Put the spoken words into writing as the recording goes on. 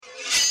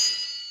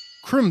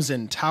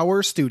Crimson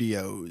Tower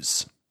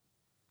Studios.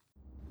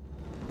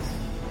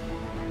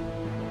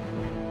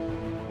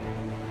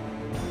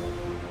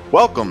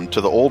 Welcome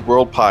to the Old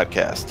World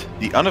Podcast,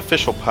 the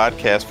unofficial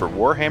podcast for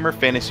Warhammer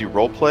Fantasy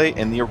Roleplay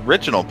and the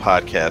original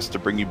podcast to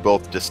bring you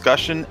both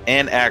discussion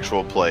and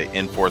actual play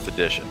in 4th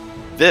edition.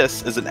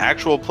 This is an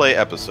actual play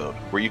episode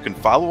where you can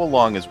follow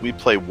along as we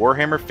play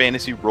Warhammer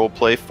Fantasy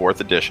Roleplay 4th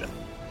edition.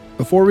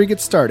 Before we get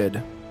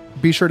started,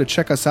 be sure to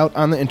check us out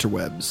on the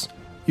interwebs.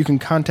 You can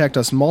contact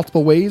us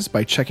multiple ways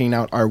by checking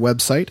out our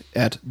website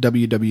at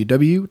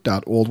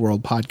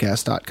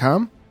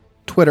www.oldworldpodcast.com,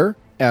 Twitter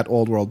at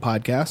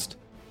oldworldpodcast,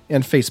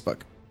 and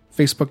Facebook,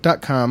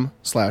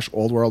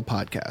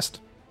 facebook.com/oldworldpodcast.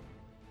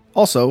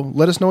 Also,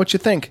 let us know what you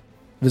think.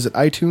 Visit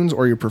iTunes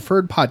or your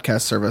preferred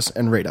podcast service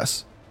and rate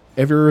us.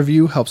 Every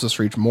review helps us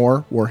reach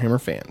more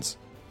Warhammer fans.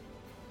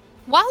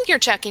 While you're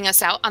checking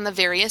us out on the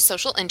various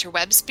social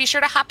interwebs, be sure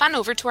to hop on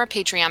over to our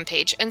Patreon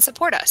page and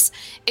support us.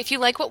 If you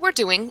like what we're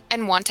doing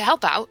and want to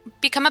help out,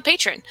 become a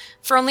patron.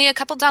 For only a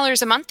couple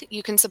dollars a month,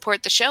 you can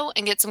support the show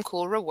and get some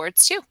cool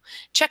rewards too.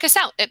 Check us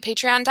out at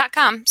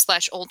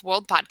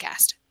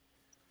patreon.com/oldworldpodcast.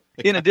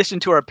 In addition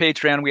to our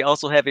Patreon, we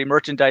also have a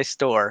merchandise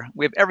store.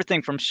 We have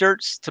everything from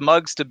shirts to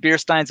mugs to beer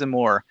steins and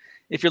more.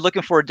 If you're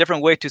looking for a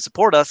different way to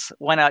support us,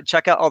 why not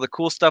check out all the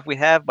cool stuff we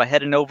have by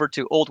heading over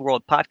to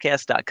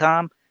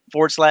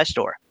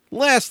oldworldpodcast.com/store.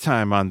 Last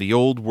time on the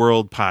Old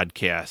World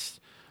Podcast,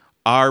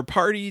 our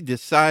party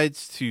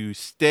decides to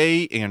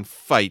stay and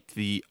fight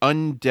the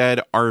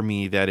undead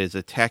army that is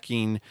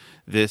attacking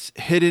this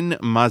hidden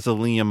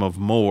mausoleum of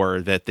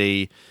Mor that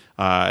they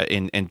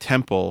and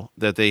temple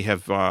that they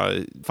have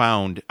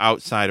found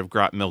outside of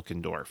Grot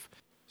Milkendorf.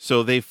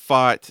 So they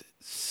fought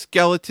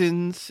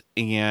skeletons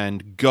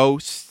and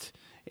ghosts,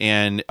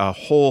 and a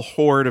whole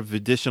horde of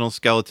additional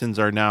skeletons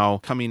are now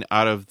coming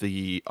out of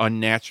the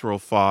unnatural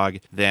fog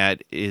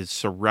that is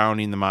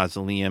surrounding the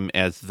mausoleum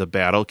as the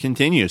battle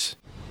continues.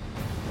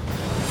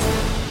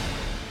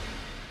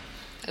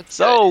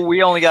 So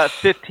we only got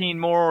 15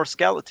 more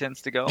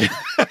skeletons to go.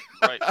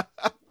 Right.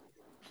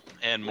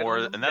 And more,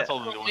 and that's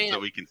only the ones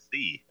that we can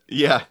see.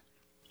 Yeah.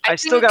 I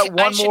still got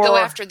one more. Go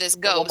after this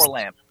ghost. One more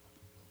lamp.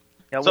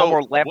 Yeah, so one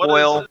more lamp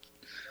oil.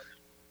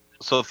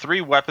 So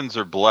 3 weapons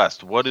are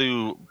blessed. What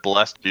do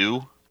blessed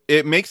do?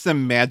 It makes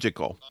them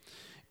magical.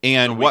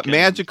 And so what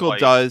magical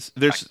does,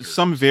 there's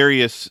some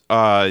various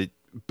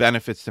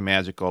benefits to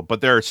magical, but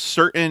there are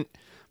certain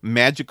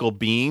magical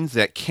beings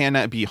that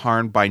cannot be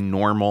harmed by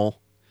normal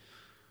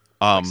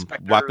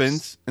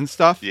weapons and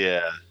stuff.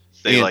 Yeah.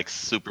 Like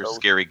super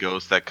scary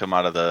ghosts that come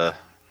out of the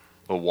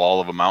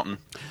wall of a mountain?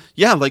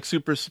 Yeah, like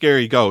super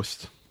scary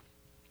ghost.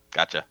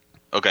 Gotcha.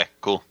 Okay,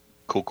 cool.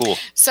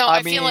 So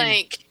I feel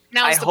like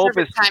now is the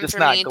perfect time for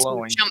me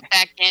to jump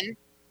back in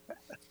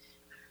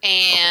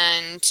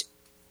and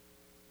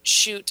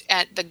shoot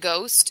at the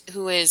ghost,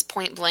 who is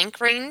point blank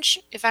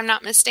range, if I'm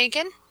not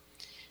mistaken,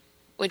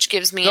 which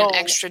gives me an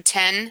extra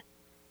 10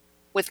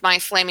 with my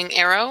flaming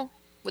arrow.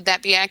 Would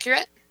that be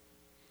accurate?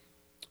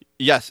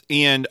 Yes,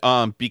 and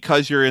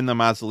because you're in the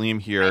mausoleum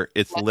here,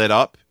 it's lit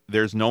up.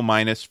 There's no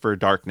minus for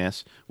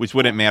darkness, which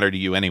wouldn't matter to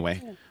you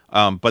anyway.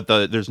 But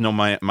there's no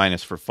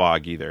minus for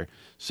fog either.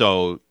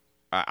 So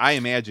I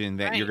imagine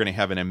that you're going to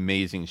have an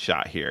amazing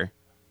shot here.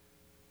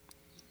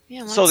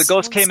 Yeah, so the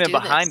ghost came in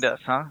behind us,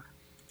 huh?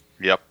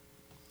 Yep.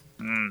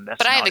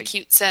 But I have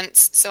acute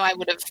sense, so I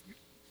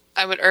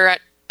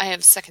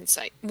have second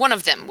sight. One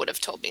of them would have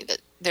told me that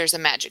there's a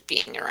magic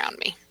being around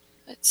me.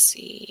 Let's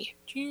see.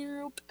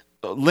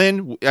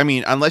 Lynn, I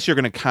mean, unless you're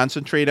going to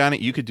concentrate on it,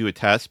 you could do a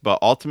test. But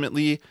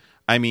ultimately,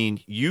 I mean,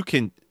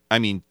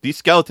 these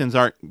skeletons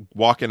aren't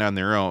walking on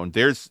their own.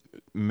 There's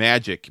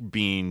magic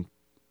being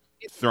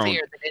thrown.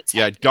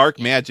 Yeah, dark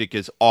magic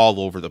is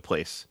all over the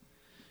place.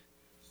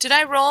 Did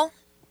I roll?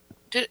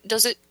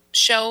 Does it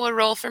show a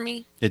roll for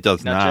me? It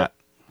does not.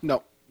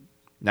 No.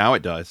 Now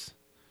it does.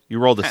 You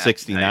rolled a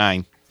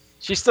 69.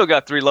 She's still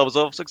got 3 levels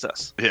of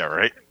success. Yeah,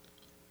 right?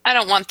 I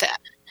don't want that.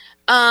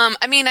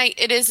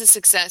 It is a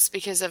success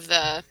because of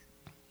the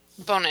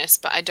bonus,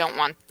 but I don't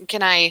want...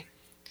 Can I...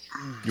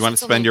 You want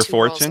to spend your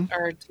fortune?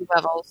 Or 2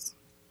 levels.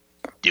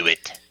 Do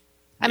it.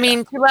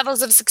 2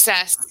 levels of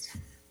success.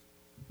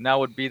 Now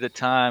would be the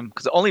time,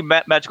 because only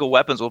magical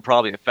weapons will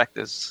probably affect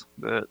this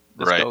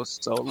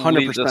ghost. So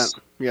 100%.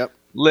 Yep.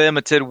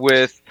 Limited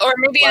with... Or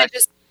maybe I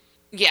just...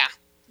 Yeah,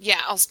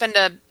 I'll spend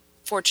a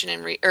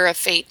fortune or a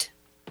fate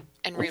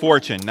and reroll.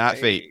 Fortune, not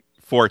fate.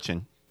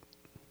 Fortune.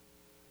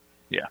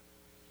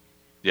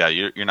 Yeah,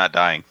 you're not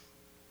dying.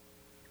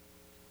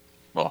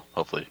 Well,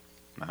 hopefully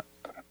not.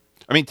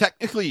 I mean,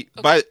 technically,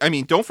 but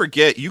don't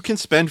forget, you can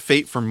spend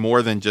fate for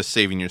more than just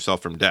saving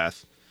yourself from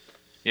death.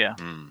 Yeah.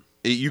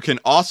 You can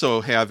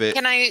also have it...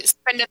 Can I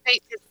spend a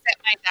fate to set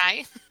my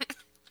die?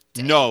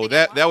 No,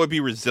 that would be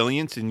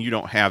resilience, and you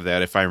don't have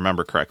that, if I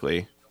remember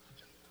correctly.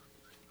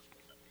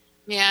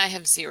 Yeah, I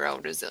have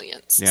 0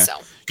 resilience. Yeah. So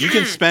you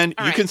can spend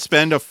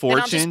a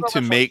fortune to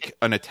make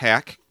an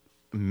attack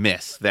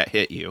miss that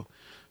hit you.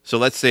 So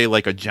let's say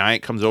like a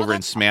giant comes over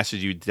and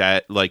smashes you,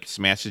 like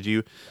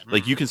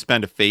you can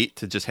spend a fate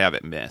to just have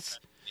it miss.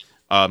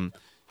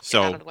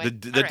 So out of the way.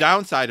 the All right.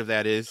 downside of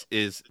that is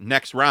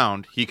next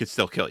round he could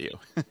still kill you,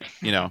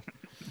 you know,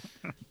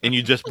 and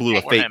you just blew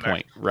a fate Warhammer.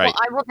 point, right? Well,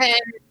 I will then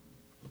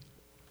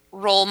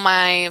roll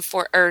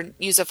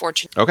use a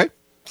fortune. Okay.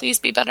 Please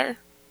be better.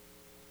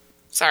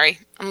 Sorry,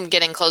 I'm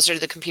getting closer to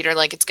the computer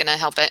like it's going to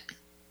help it.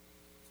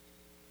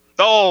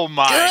 Oh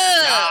my Good.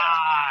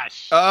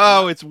 gosh!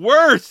 Oh, it's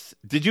worse.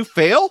 Did you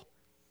fail?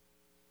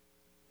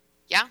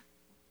 Yeah.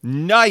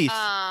 Nice.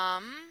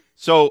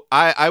 So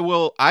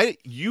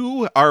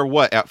you are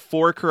what, at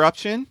 4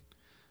 corruption?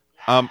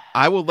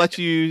 I will let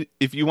you,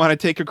 if you want to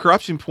take a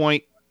corruption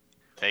point,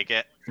 Take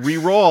it.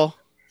 re-roll.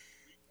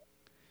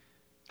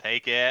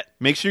 Take it.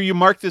 Make sure you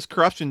mark this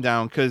corruption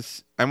down,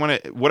 because I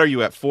want to, what are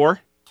you at,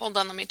 4? Hold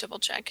on, let me double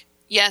check.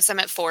 Yes, I'm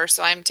at 4,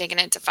 so I'm taking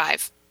it to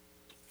 5.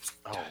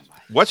 Oh my.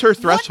 What's her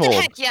threshold? What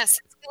the heck? Yes,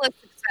 it's still a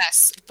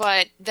success,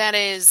 but that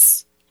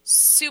is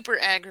super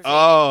aggravating.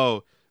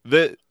 Oh,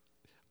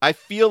 I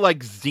feel like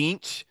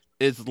Zinch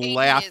is 80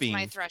 laughing. is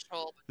my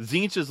threshold.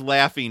 Zinch is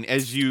laughing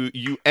as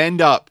you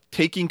end up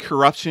taking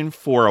corruption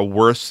for a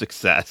worse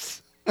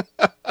success.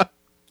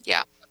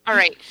 Yeah. All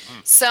right.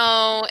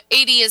 So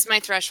 80 is my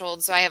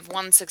threshold, so I have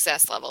 1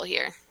 success level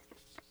here.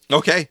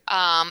 Okay.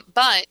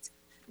 But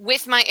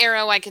with my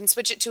arrow, I can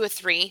switch it to a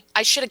 3.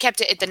 I should have kept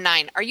it at the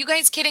 9. Are you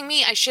guys kidding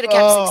me? I should have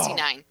kept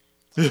 69.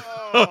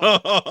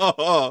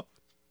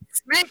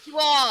 Smack you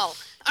all.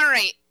 All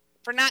right.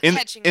 For not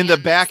catching me in the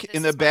on back this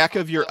in the is back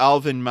my of your fault.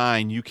 elven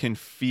mind, you can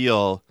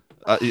feel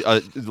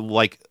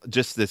like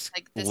just this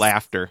Like this-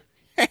 laughter.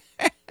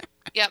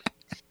 Yep.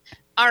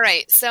 All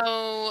right.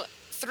 So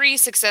 3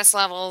 success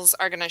levels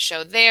are going to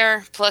show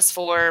there.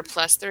 +4,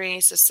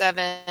 +3, so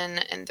 7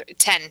 and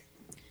 10.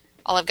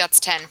 All I've got's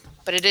 10,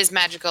 but it is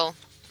magical.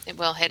 It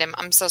will hit him.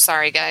 I'm so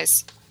sorry,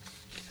 guys.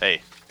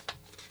 Hey,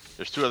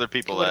 there's 2 other It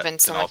people would that have been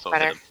so can much also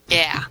better. hit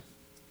him.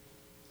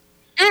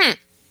 Yeah.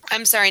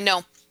 I'm sorry.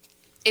 No,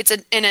 it's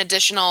an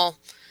additional.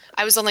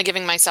 I was only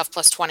giving myself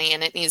 +20,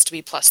 and it needs to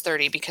be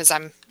 +30 because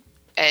I'm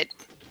at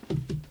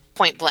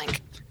point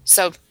blank.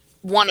 So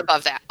 1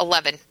 above that,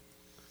 11.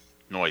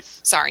 Noise.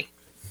 Sorry,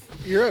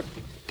 Who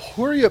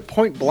are you at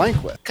point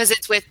blank with? because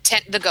it's with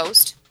the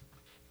ghost.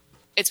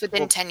 It's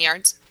within 10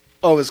 yards.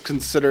 Oh, is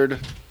considered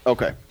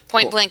okay.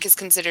 Point Cool. blank is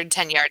considered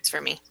 10 yards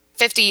for me.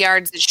 50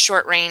 yards is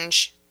short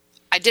range.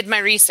 I did my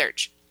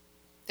research.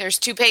 There's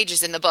 2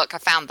 pages in the book. I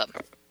found them.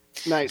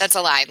 Nice. That's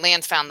a lie.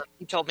 Lance found them.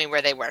 He told me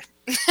where they were.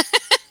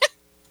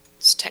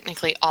 So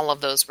technically, all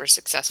of those were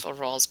successful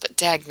rolls, but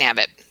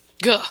dagnabbit.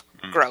 Gah,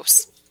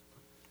 gross.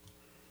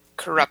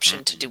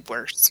 Corruption to do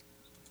worse.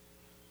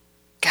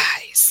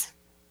 Guys,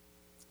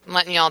 I'm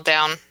letting y'all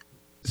down.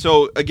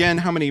 So again,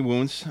 how many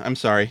wounds? I'm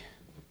sorry.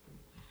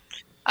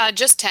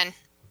 Just 10.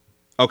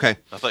 Okay.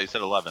 I thought you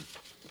said 11.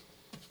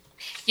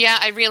 Yeah,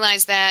 I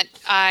realized that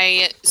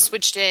I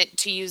switched it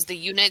to use the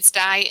units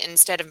die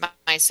instead of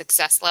my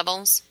success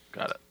levels.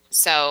 Got it.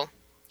 So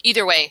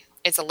either way,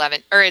 it's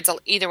 11,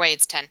 either way,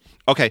 it's 10.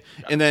 Okay.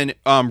 And then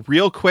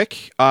real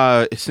quick,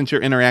 since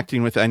you're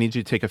interacting with it, I need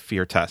you to take a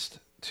fear test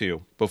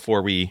too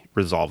before we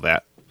resolve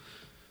that.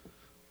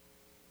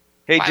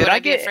 Hey, Why did would I I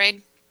be get?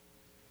 afraid?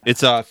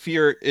 It's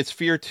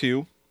fear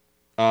 2.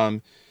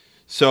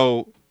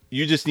 So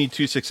you just need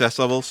 2 success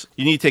levels.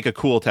 You need to take a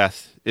cool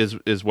test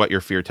is what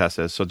your fear test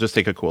is. So just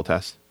take a cool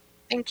test.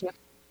 Thank you.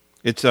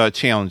 It's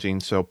challenging,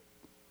 so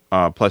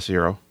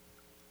 +0.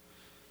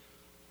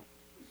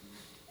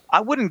 I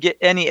wouldn't get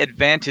any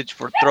advantage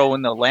for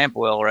throwing the lamp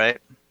oil,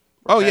 right?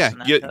 Oh yeah, Passing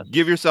that test.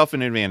 give yourself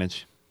an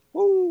advantage.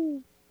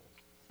 Woo.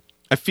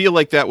 I feel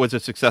like that was a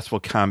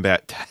successful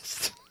combat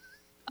test.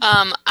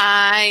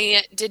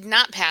 I did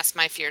not pass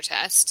my fear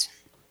test.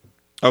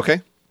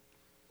 Okay.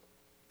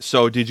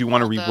 So did you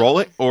want to Well, re-roll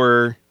it,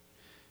 or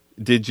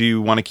did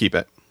you want to keep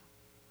it?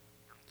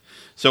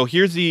 So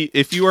here's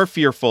if you are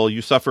fearful,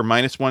 you suffer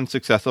 -1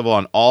 success level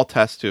on all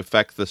tests to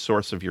affect the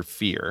source of your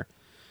fear.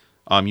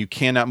 You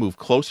cannot move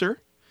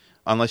closer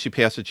unless you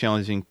pass a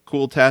challenging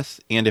cool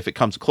test, and if it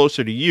comes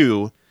closer to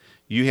you,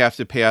 you have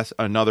to pass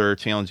another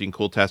challenging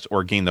cool test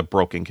or gain the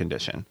broken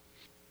condition.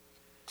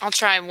 I'll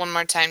try one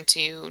more time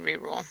to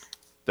reroll.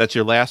 That's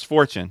your last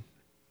fortune.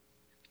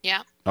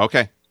 Yeah.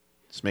 Okay.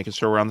 Just making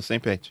sure we're on the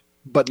same page.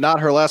 But not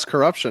her last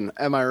corruption.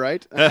 Am I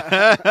right?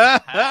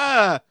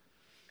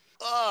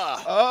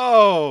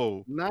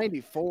 Oh.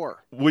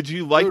 94. Would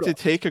you like Brutal.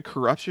 to take a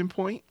corruption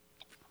point?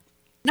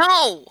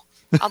 No,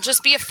 I'll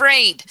just be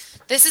afraid.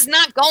 This is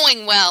not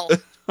going well.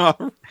 All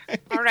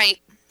right. All right.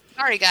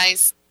 Sorry,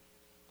 guys.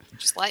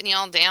 Just letting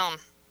y'all down.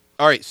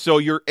 All right, so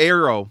your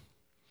arrow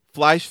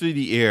flies through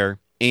the air,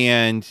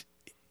 and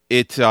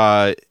it's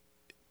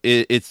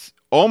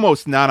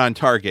almost not on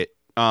target.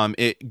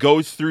 It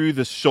goes through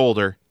the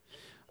shoulder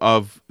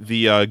of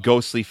the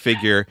ghostly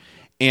figure,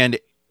 and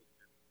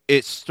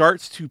it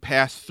starts to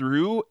pass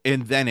through,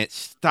 and then it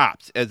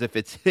stops as if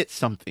it's hit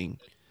something.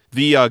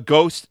 The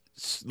ghost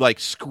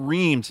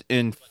screams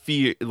in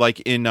fear,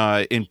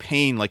 in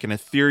pain, like an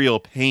ethereal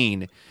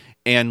pain,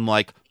 and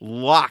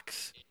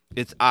locks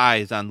its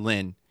eyes on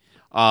Lynn.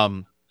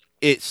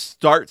 It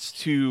starts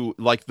to,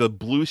 the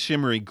blue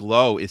shimmery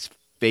glow is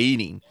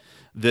fading.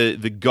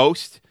 The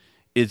ghost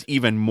is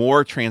even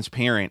more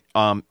transparent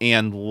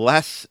and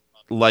less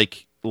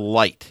like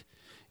light.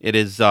 It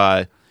is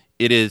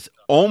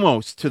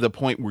almost to the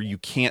point where you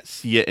can't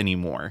see it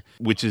anymore,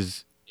 which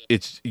is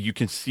you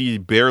can see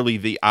barely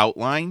the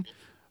outline,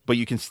 but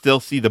you can still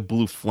see the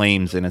blue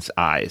flames in its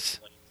eyes.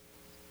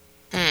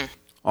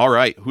 All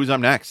right, who's up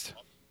next?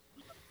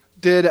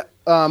 Did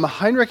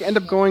Heinrich end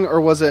up going,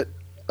 or was it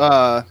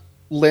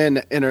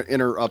Lynn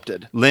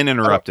interrupted? Lynn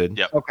interrupted.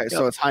 Yep. Okay,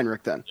 so it's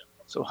Heinrich then.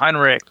 So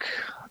Heinrich,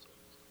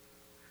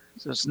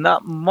 there's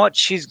not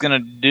much he's going to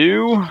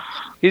do.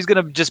 He's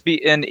going to just be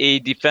in a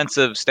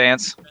defensive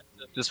stance,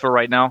 just for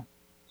right now.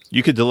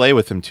 You could delay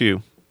with him,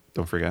 too.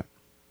 Don't forget.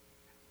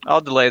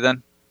 I'll delay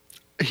then.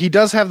 He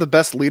does have the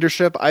best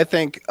leadership. I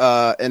think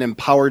an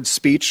empowered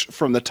speech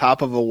from the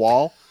top of a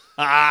wall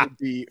would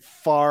be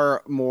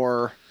far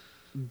more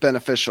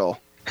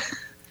beneficial.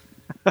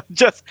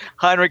 Just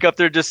Heinrich up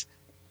there just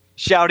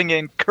shouting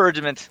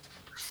encouragement.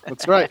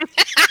 That's right.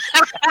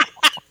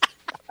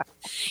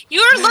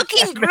 You're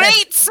looking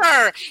great,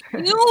 sir.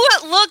 You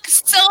look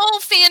so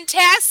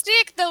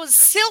fantastic. Those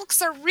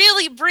silks are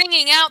really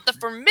bringing out the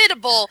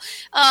formidable.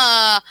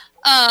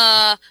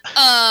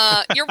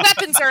 Your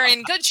weapons are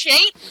in good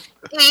shape,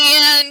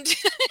 and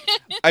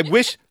I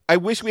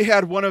wish we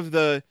had one of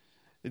the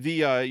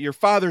your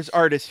father's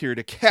artists here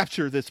to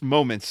capture this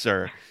moment,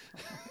 sir.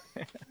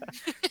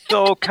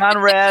 So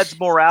Conrad's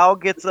morale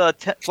gets a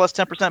plus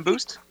 10%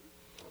 boost.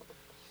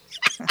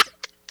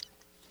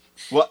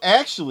 Well,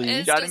 actually,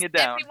 It's Jotting just it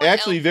down. everyone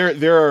actually, else.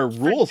 there are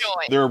rules. joy.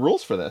 There are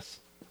rules for this.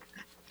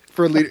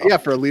 For a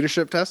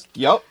leadership test.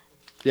 Yep.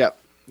 Yeah,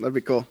 that'd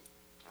be cool.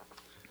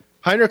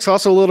 Heinrich's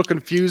also a little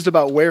confused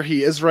about where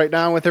he is right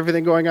now with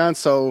everything going on,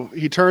 so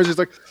he turns. He's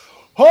like,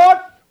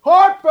 "Hot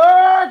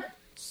bag,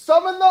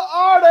 summon the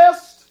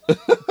artist."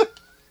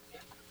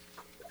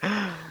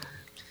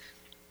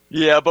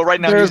 Yeah, but right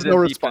now There's he's no in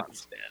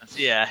response. defensive stance.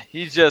 Yeah,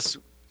 he's just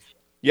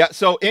Yeah.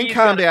 So in he's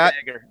got a combat,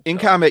 dagger, in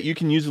so. combat, you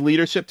can use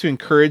leadership to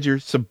encourage your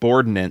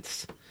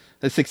subordinates.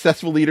 A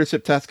successful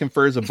leadership test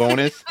confers a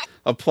bonus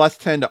of plus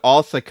 10 to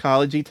all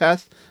psychology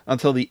tests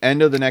until the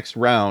end of the next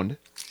round.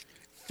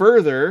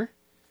 Further,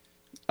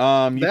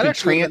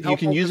 you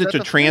can use it to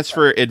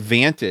transfer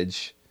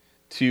advantage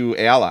to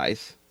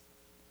allies,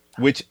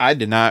 which I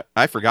forgot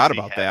Does he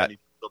about have that. any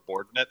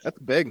subordinates? That's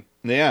big.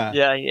 Yeah.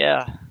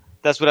 Yeah.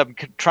 That's what I'm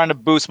trying to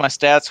boost my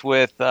stats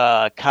with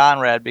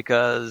Conrad,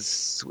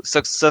 because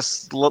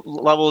success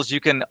levels you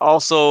can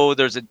also,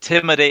 there's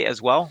intimidate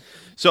as well.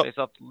 So, Based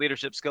off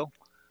leadership skill.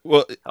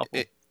 well,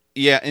 Helpful.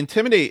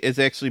 intimidate is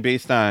actually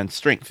based on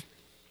strength,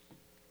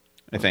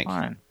 I think.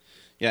 Fine.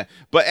 Yeah,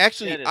 but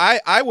actually, Yeah,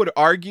 I would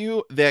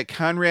argue that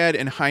Conrad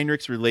and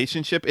Heinrich's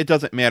relationship, it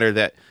doesn't matter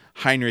that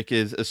Heinrich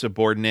is a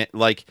subordinate.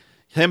 Like,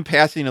 him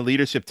passing a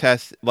leadership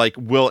test, like,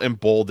 will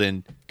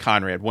embolden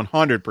Conrad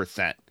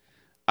 100%.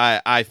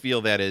 I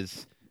feel that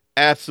is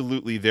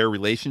absolutely their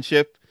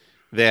relationship,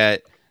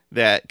 that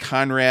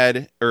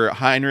Conrad or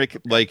Heinrich,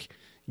 like,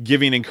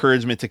 giving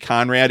encouragement to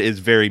Conrad is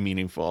very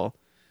meaningful.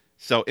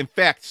 So, in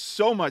fact,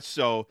 so much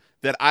so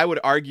that I would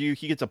argue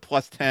he gets a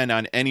plus 10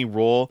 on any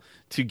roll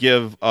to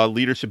give a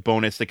leadership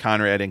bonus to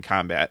Conrad in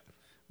combat.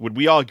 Would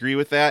we all agree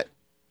with that?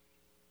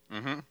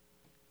 Mm-hmm.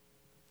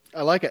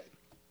 I like it.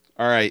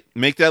 All right,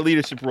 make that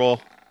leadership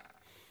roll.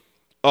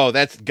 Oh,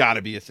 that's got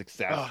to be a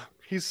success. Oh,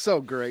 he's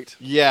so great.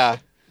 Yeah,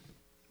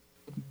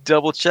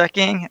 Double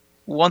checking.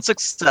 1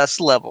 success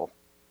level.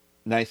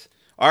 nice.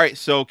 All right,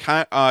 so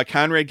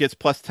Conrad gets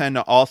plus 10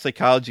 to all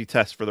psychology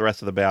tests for the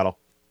rest of the battle.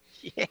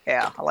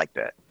 Yeah, I like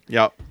that.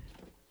 Yep.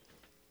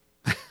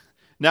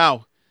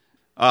 Now,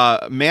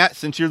 Matt,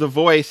 since you're the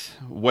voice,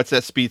 what's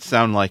that speech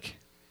sound like?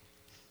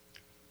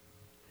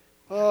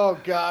 Oh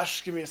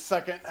gosh, give me a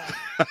second.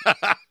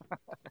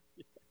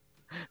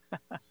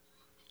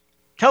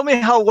 Tell me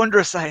how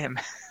wondrous I am.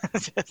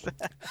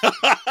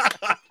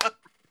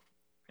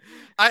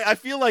 I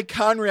feel like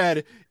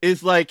Conrad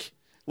is like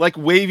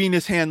waving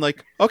his hand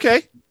like,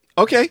 okay,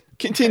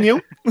 continue.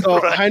 So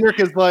Heinrich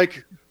is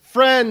like,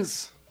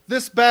 "Friends,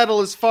 this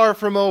battle is far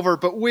from over,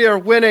 but we are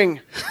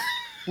winning.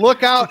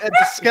 Look out at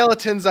the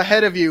skeletons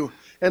ahead of you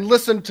and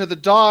listen to the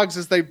dogs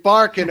as they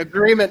bark in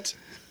agreement.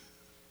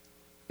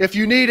 If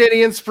you need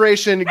any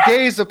inspiration,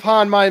 gaze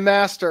upon my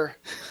master,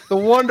 the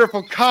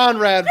wonderful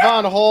Conrad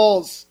von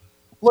Holz.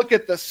 Look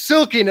at the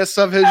silkiness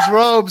of his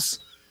robes,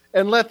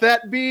 and let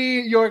that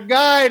be your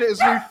guide as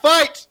we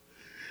fight.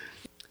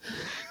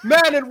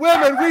 Men and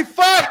women, we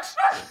fight!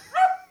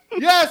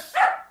 Yes!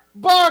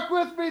 Bark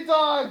with me,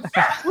 dogs!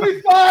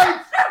 We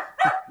fight!"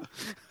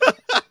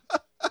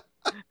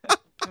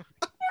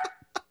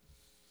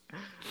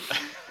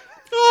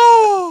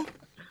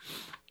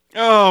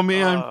 Oh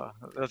man,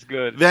 That's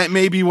good. that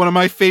may be one of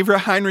my favorite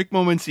Heinrich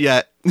moments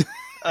yet.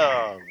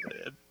 Oh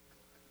man.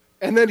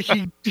 And then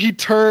he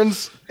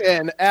turns,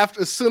 and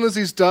as soon as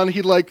he's done,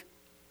 he like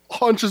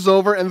hunches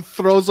over and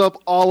throws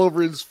up all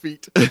over his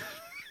feet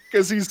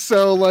because he's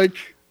so like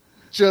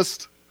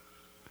just.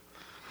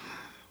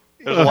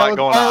 There's a lot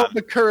going on.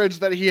 The courage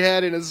that he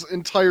had in his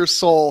entire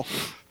soul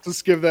to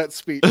give that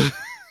speech.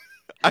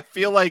 I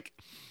feel like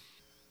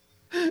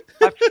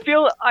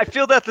I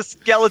feel that the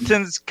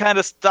skeletons kind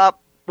of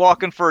stopped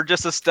walking for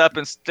just a step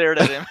and stared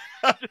at him.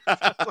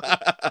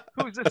 Like,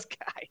 who's this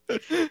guy?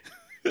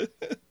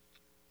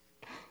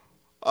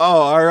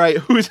 Oh, all right.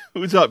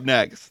 Who's up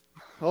next?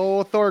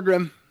 Oh,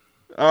 Thorgrim.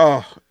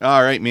 Oh,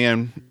 all right,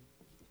 man.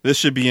 This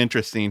should be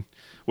interesting.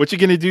 What you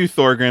gonna do,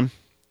 Thorgrim?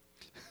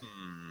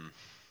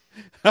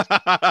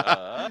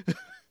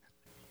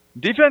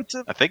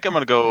 Defensive. I think I'm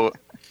gonna go.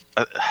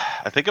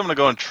 I think I'm gonna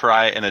go and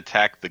try and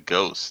attack the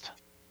ghost.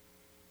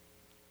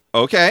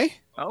 Okay.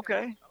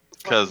 Okay.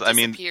 Because I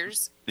mean,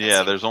 Disappears.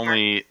 yeah, there's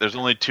only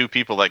 2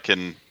 people that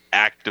can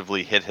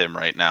actively hit him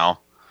right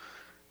now,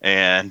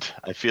 and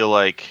I feel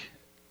like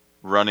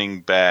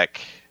running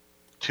back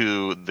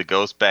to the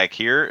ghost back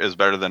here is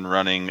better than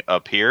running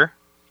up here.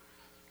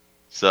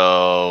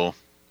 So,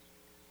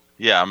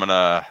 yeah, I'm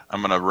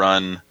gonna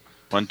run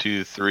 1,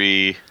 2,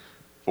 3,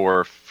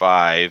 4,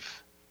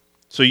 5.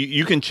 So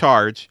you can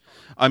charge.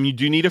 You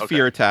do need a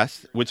fear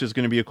test, which is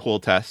going to be a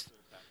cool test.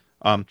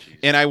 And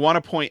I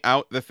want to point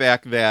out the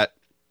fact that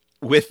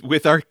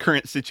with our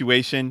current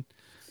situation,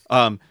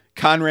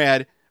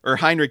 Conrad or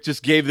Heinrich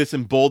just gave this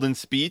emboldened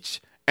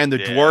speech, and the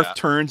dwarf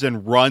turns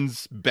and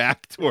runs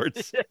back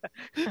towards.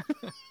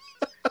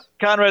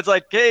 Conrad's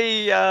like,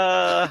 "Hey,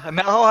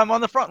 now I'm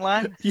on the front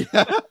line.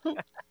 Yeah.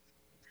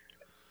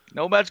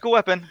 No magical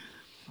weapon.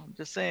 I'm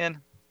just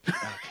saying."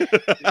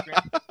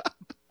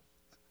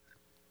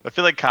 I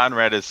feel like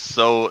Conrad is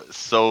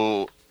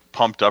so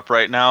pumped up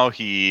right now.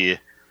 He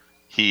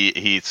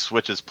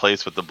switches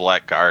place with the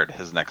black guard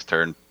his next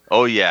turn.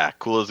 Oh yeah,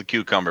 cool as a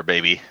cucumber,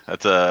 baby.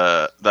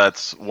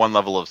 That's 1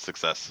 level of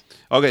success.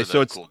 Okay,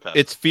 so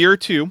it's fear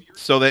 2,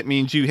 so that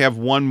means you have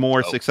 1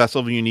 more success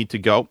level you need to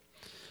go.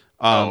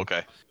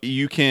 Okay.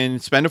 You can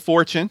spend a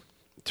fortune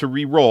to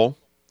re-roll,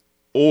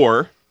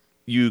 or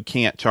you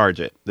can't charge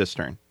it this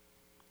turn.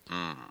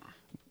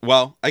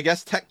 Well, I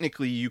guess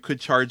technically you could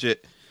charge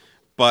it,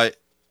 but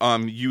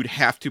you'd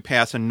have to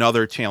pass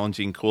another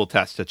challenging cool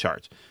test to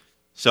charge.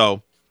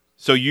 So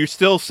you're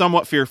still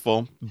somewhat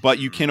fearful, but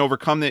you can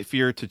overcome that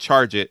fear to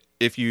charge it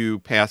if you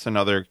pass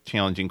another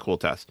challenging cool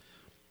test.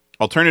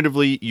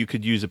 Alternatively, you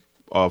could use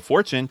a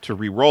fortune to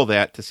re-roll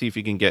that to see if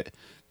you can get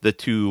the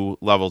 2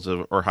 levels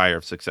of or higher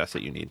of success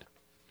that you need.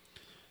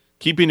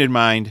 Keeping in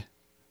mind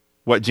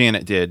what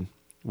Janet did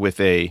with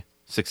a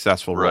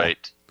successful roll.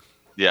 Right.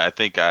 Yeah, I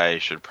think I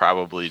should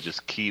probably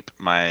just keep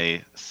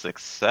my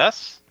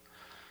success.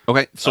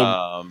 Okay,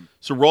 so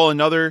roll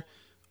another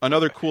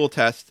cool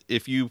test.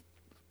 If you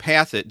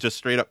pass it, just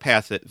straight up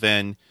pass it,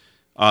 then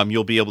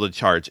you'll be able to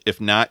charge. If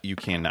not, you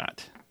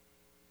cannot.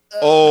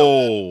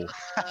 All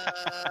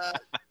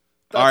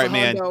right,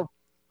 man. No.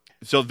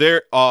 So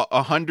there,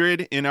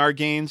 100 in our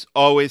games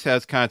always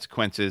has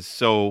consequences.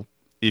 So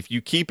if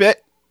you keep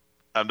it,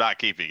 I'm not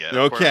keeping it.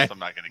 Okay. Of course I'm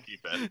not going to keep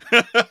it.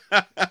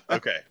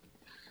 Okay.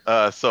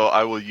 So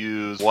I will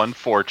use 1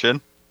 fortune,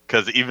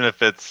 because even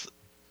if it's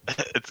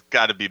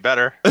got to be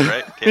better,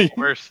 right? Can't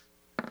be worse.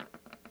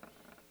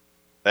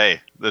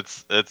 Hey,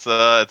 it's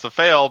a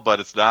fail, but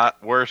it's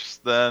not worse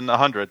than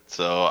 100.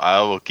 So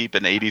I will keep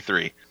an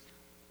 83.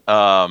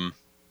 So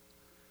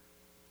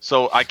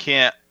I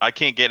can't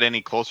get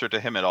any closer to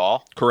him at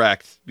all.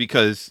 Correct,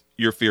 because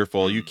you're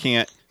fearful. You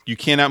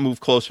cannot move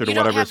closer to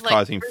whatever is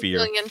causing fear.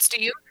 Resilience,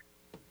 do you?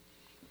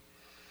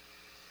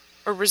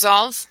 Or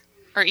resolve,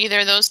 or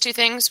either of those 2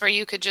 things where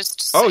you could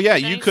just. Oh yeah,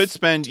 you could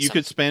spend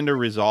a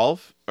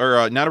resolve,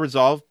 or not a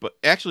resolve, but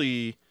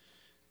actually,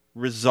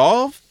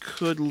 resolve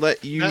could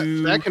let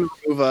you. That can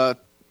remove a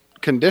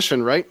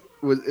condition, right?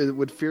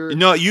 Would fear?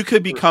 No, you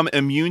could become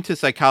immune to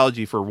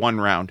psychology for 1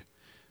 round,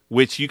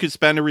 which you could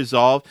spend a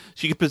resolve.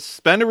 So you could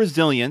spend a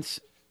resilience,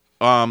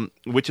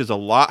 which is a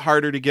lot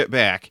harder to get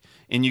back,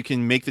 and you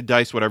can make the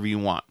dice whatever you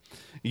want.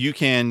 You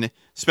can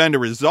spend a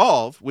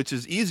resolve, which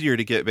is easier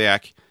to get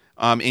back,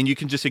 and you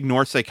can just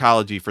ignore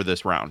psychology for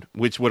this round,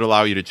 which would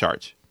allow you to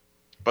charge.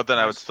 But then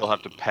I would still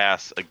have to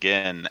pass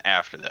again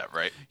after that,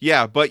 right?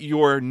 Yeah, but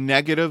your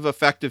negative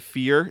effective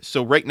fear,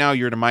 so right now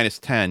you're at a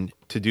 -10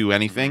 to do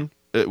anything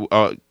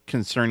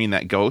concerning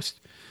that ghost,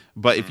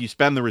 but if you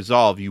spend the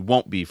resolve, you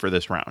won't be for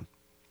this round.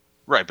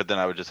 Right, but then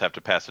I would just have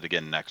to pass it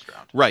again next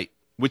round. Right,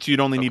 which you'd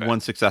only need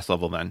 1 success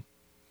level then.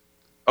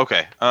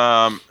 Okay.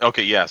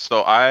 Okay, yeah,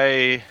 so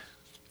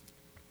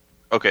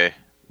Okay,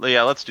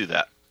 yeah, let's do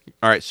that.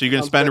 All right, so you're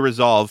going to spend a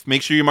resolve.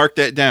 Make sure you mark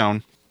that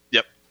down.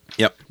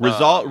 Yep.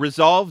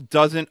 Resolve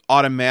doesn't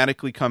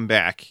automatically come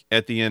back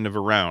at the end of a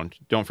round.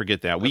 Don't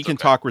forget that. We can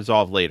talk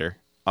resolve later.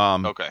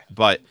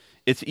 But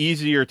it's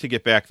easier to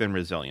get back than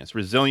resilience.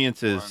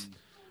 Resilience is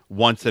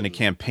once in a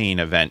campaign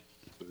event.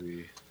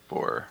 3,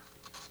 4,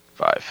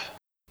 5.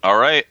 All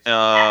right.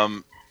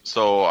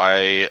 So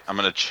I'm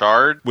going to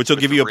charge, which will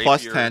give you a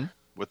 +10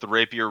 with the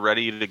rapier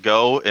ready to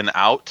go and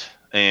out.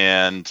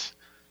 And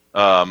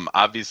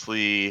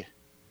obviously,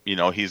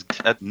 he's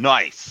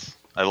nice.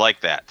 I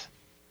like that.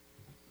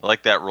 I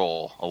like that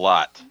roll a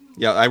lot.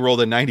 Yeah, I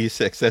rolled a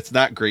 96. That's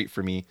not great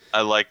for me.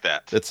 I like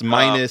that. That's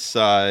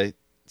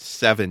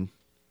 -7.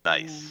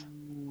 Nice.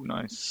 Ooh,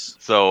 nice.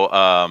 So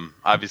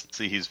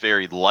obviously he's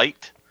very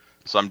light,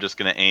 so I'm just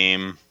going to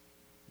aim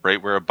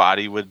right where a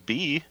body would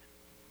be.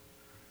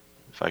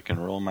 If I can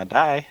roll my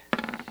die.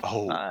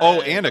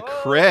 Oh, and a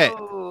crit.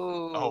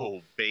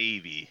 Oh,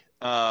 baby.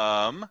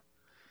 All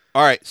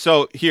right,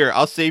 so here,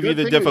 I'll save you Good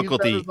the thing you used that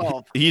difficulty.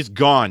 resolve. He's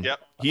gone. Yep.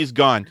 He's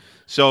gone.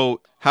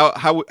 So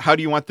how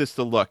do you want this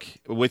to look?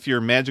 With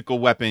your magical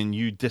weapon,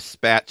 you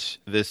dispatch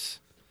this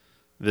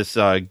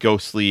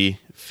ghostly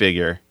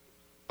figure.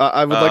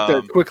 I would like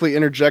to quickly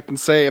interject and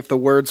say if the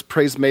words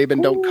 "praise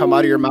Maven" don't come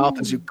out of your mouth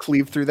as you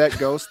cleave through that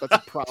ghost, that's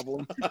a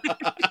problem.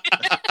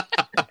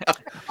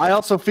 I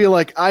also feel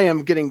like I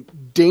am getting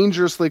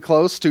dangerously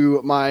close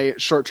to my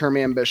short-term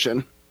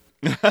ambition,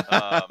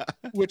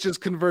 which is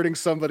converting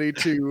somebody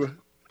to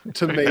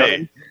Maven.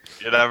 Hey,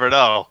 you never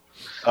know.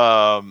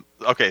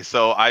 Okay,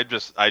 so I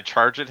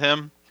charge at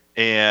him,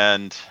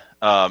 and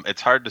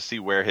it's hard to see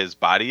where his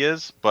body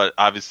is, but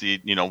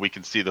obviously, we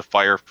can see the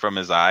fire from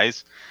his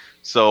eyes.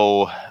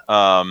 So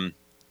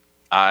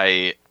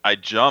I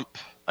jump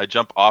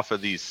off of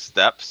these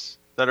steps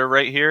that are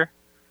right here,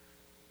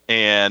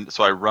 and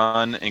so I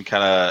run and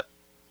kind of,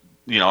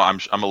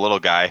 I'm a little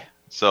guy,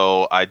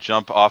 so I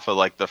jump off of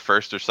like the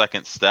first or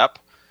second step,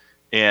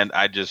 and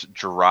I just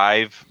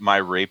drive my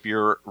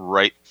rapier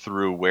right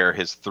through where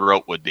his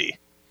throat would be.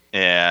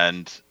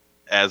 And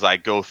as I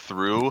go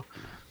through,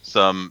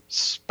 some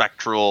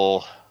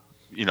spectral,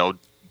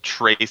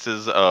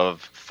 traces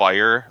of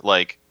fire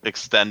like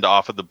extend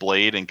off of the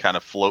blade and kind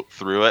of float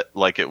through it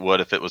like it would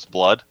if it was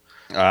blood.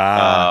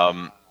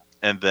 And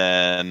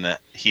then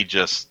he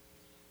just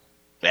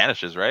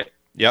vanishes, right?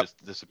 Yep.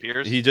 Just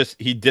disappears. He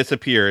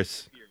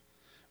disappears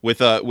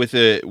with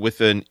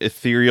an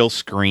ethereal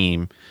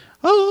scream.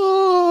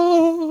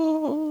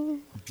 Oh!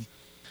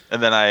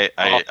 And then I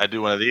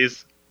do one of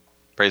these.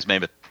 Praise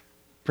Maven.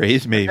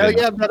 Praise Maven. Hell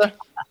yeah, brother.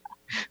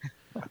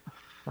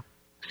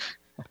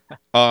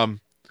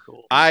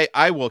 Cool.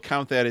 I will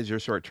count that as your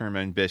short-term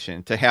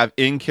ambition to have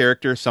in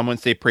character someone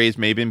say praise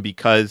Maven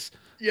because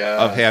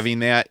of having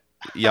that.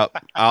 Yep,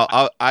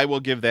 I will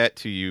give that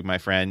to you, my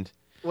friend.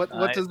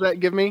 What does that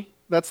give me?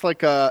 That's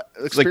like a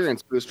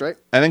experience boost, right?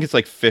 I think it's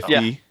like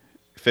 50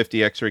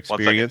 extra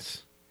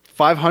experience.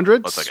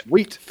 500? 1 second.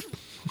 Sweet.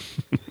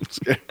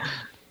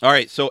 All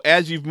right, so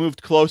as you've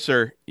moved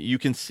closer, you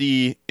can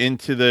see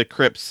into the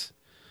crypts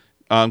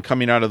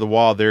coming out of the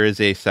wall. There is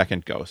a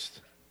second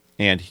ghost,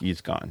 and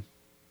he's gone.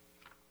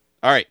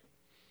 All right,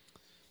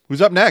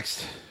 who's up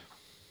next?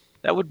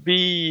 That would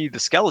be the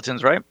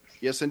skeletons, right?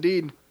 Yes,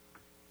 indeed.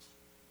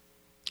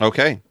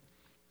 Okay,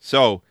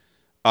 so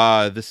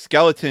the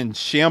skeletons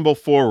shamble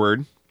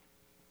forward,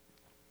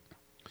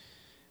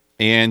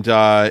 and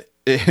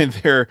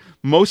they're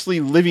mostly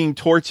living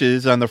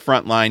torches on the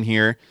front line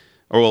here,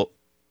 or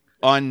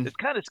It's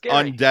kind of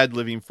scary. undead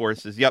living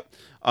forces. Yep.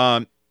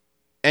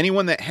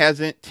 Anyone that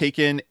hasn't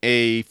taken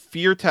a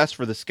fear test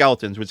for the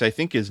skeletons, which I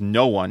think is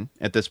no one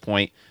at this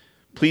point,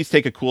 please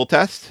take a cool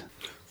test.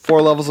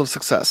 4 levels of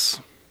success.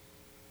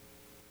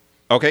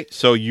 Okay,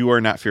 so you are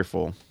not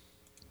fearful.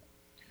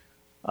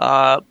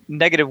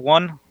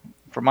 -1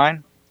 for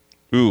mine.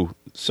 Ooh,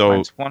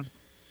 so -1.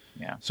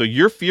 Yeah. so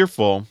you're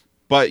fearful,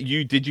 but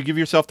did you give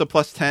yourself the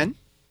 +10?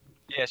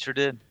 Yeah, sure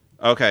did.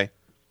 Okay.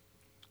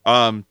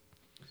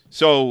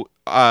 So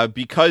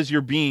because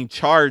you're being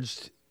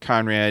charged,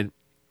 Conrad,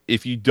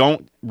 if you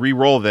don't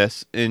re-roll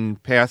this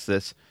and pass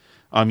this,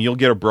 you'll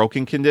get a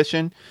broken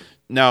condition.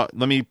 Now,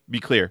 let me be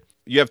clear.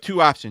 You have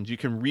 2 options. You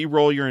can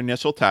re-roll your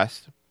initial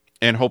test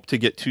and hope to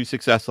get 2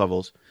 success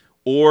levels,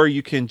 or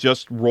you can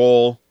just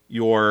roll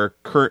your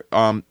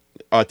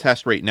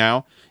test right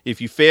now.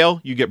 If you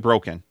fail, you get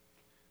broken.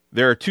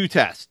 There are 2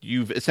 tests.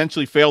 You've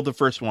essentially failed the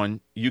first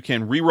one. You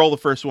can re-roll the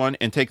first one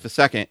and take the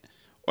second,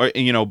 or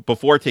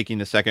before taking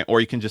the second,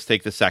 or you can just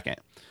take the second.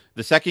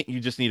 The second, you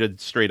just need a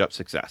straight up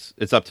success.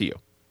 It's up to you.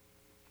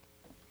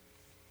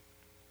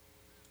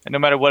 And no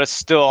matter what, it's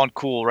still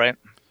uncool, right?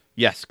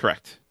 Yes,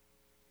 correct.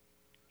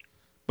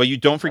 But you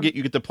don't forget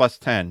you get the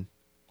 +10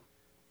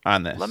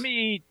 on this. Let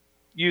me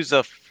use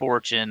a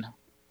fortune.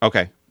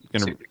 Okay.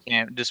 See if we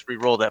can just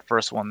re-roll that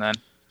first one then.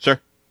 Sure.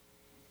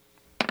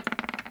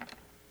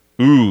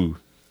 Ooh.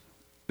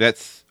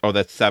 That's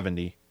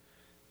 70.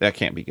 That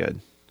can't be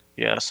good.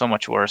 Yeah, so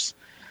much worse.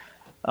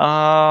 You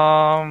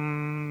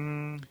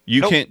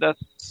can't.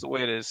 That's the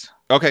way it is.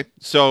 Okay,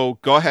 so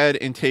go ahead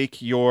and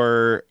take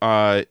your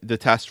the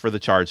test for the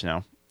charge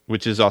now,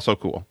 which is also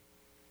cool.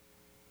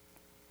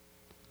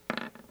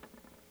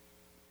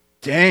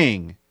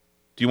 Dang.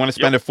 Do you want to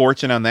spend a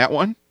fortune on that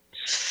one?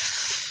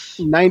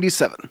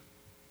 97.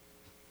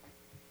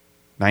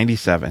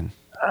 97.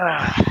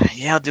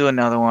 Yeah, I'll do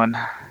another one.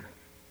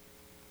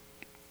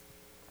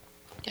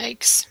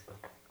 Yikes.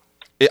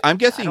 I'm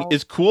guessing,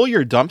 is cool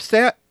your dump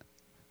stat?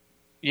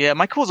 Yeah,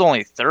 my cool's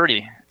only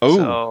 30. Oh,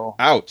 so...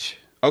 ouch.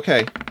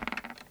 Okay.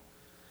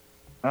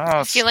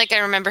 I feel like I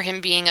remember him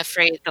being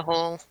afraid the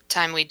whole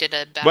time we did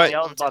a battle. But- Yeah,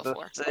 I was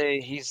about to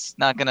say he's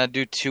not gonna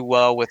do too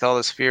well with all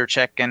this fear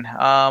checking.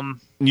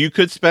 You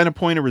could spend a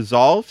point of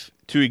resolve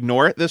to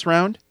ignore it this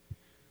round.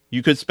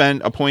 You could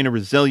spend a point of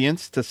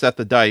resilience to set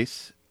the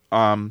dice,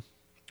 but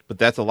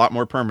that's a lot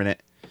more permanent.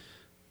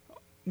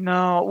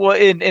 No, well,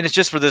 and it's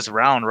just for this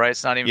round, right?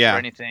 It's not even Yeah. for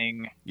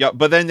anything. Yeah,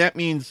 but then that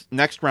means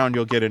next round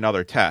you'll get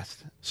another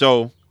test.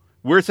 So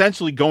we're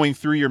essentially going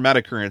through your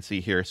meta currency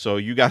here. So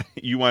you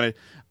want to.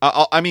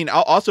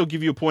 I'll also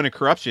give you a point of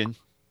corruption,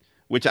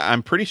 which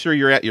I'm pretty sure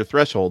you're at your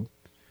threshold.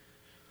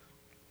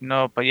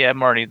 No, but yeah,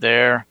 I'm already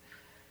there.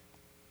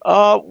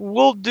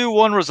 We'll do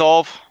one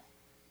resolve.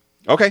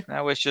 Okay.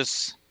 That was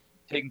just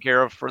taken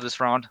care of for this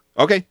round.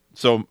 Okay.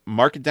 So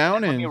mark it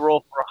down Let me and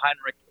roll for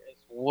Heinrich as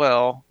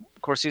well.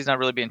 Of course, he's not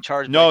really being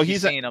charged. No, but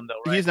he's seeing him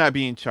though, right? he's not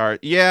being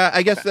charged. Yeah,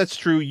 I guess that's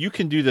true. You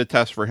can do the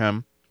test for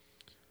him.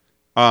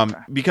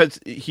 Because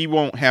he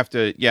won't have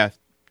to. Yeah,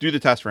 do the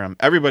test for him.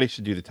 Everybody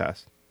should do the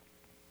test.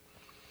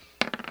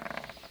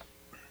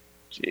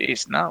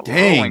 Jeez, not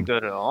Dang. rolling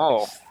good at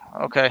all.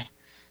 Okay.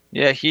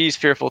 Yeah, he's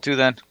fearful too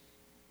then.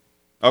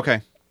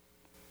 Okay.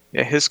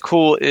 Yeah, his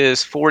cool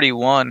is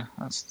 41.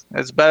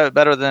 That's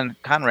better than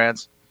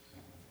Conrad's.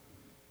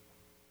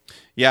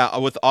 Yeah,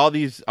 with all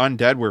these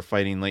undead we're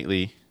fighting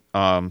lately,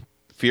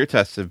 fear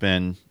tests have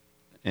been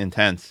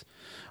intense.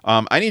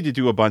 I need to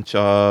do a bunch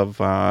of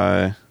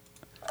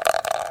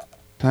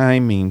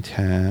timing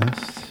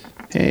tests.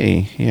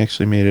 Hey, he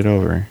actually made it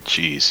over.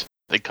 Jeez,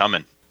 they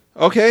coming.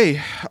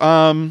 Okay.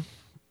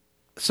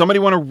 Somebody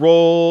want to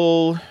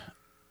roll?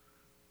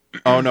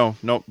 Oh no,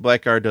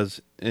 Blackguard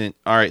does.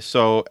 All right,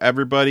 so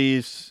everybody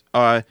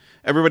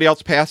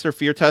else passed their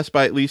fear test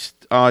by at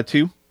least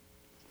 2.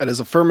 That is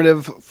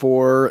affirmative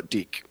for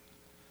Deke.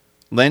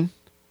 Lynn?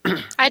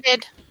 I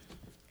did.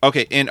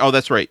 Okay, and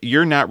that's right.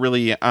 You're not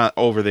really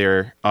over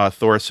there,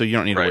 Thor, so you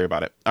don't need to worry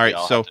about it. All right,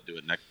 I'll so have to do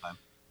it next time.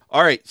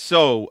 all right,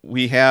 so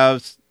we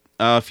have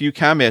a few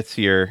combats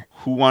here.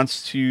 Who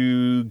wants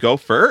to go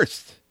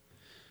first?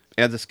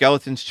 As the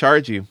skeletons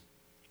charge you.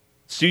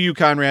 It's you,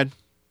 Conrad.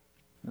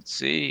 Let's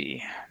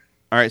see.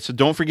 All right, so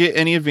don't forget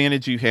any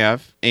advantage you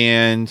have,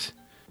 and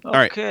all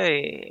right.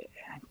 Okay,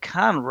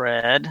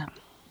 Conrad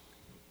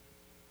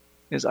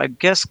is, I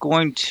guess,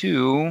 going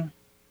to.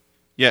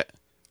 Yeah.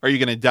 Are you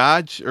going to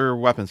dodge or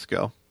weapon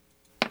skill?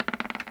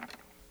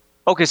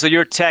 Okay, so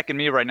you're attacking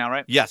me right now,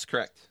 right? Yes,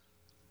 correct.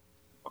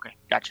 Okay,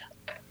 gotcha.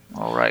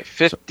 All right,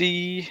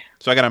 50.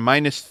 So I got a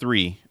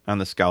 -3 on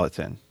the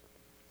skeleton.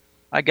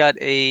 I got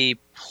a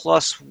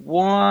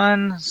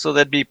 +1, so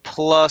that'd be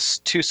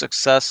 +2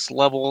 success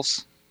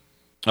levels.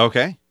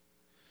 Okay.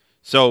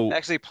 So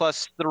Actually,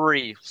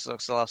 +3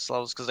 success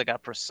levels because I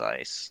got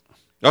precise.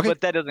 okay.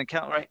 But that doesn't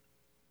count, right?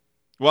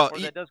 Well, Or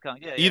that does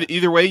count. Yeah.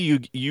 either way,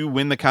 you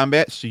win the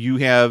combat, so you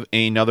have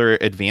another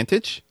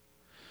advantage.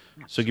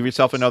 So give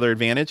yourself another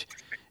advantage,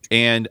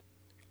 and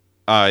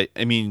I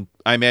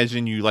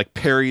imagine you like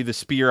parry the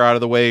spear out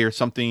of the way or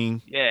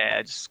something.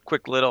 Yeah, just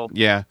quick little.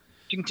 Yeah.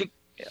 Ching, ching.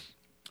 Yeah.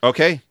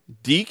 Okay,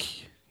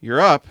 Deke, you're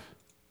up.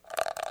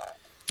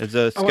 There's a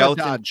I want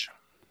skeleton. to dodge.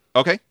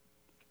 Okay.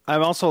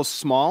 I'm also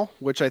small,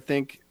 which I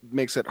think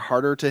makes it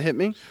harder to hit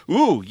me.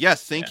 Ooh,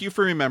 yes. Thank you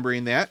for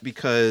remembering that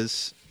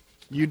because.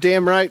 You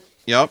damn right.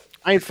 Yep.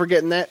 I ain't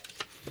forgetting that.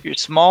 You're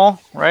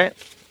small, right?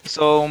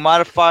 So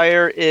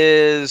modifier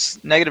is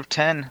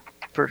 -10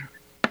 per.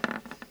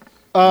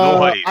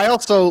 Nice. I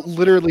also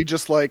literally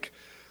just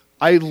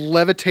I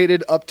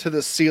levitated up to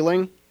the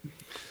ceiling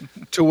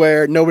to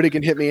where nobody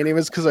can hit me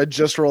anyways because I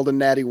just rolled a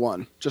natty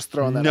 1. Just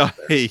throwing that out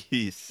there.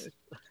 Nice.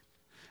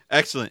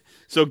 Excellent.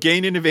 So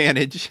gain an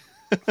advantage.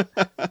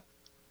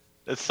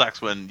 It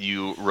sucks when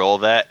you roll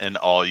that and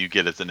all you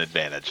get is an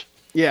advantage.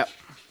 Yeah.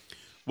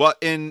 Well,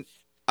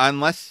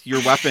 unless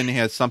your weapon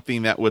has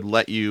something that would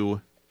let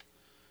you.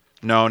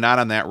 No, not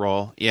on that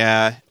roll.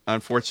 Yeah,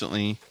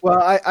 unfortunately.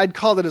 Well, I'd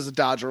call it as a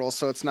dodge roll,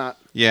 so it's not.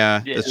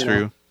 Yeah, that's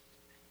true.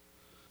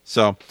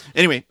 So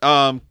anyway,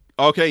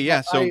 okay,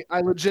 yeah. So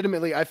I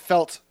legitimately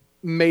felt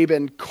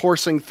Mabin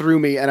coursing through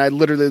me, and I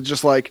literally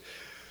just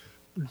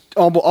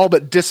all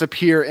but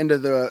disappear into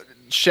the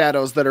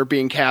shadows that are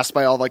being cast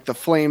by all the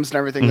flames and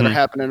everything that are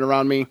happening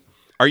around me.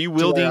 Are you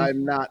wielding?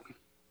 I'm not.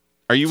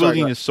 Are you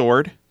wielding a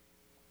sword?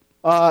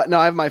 No,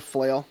 I have my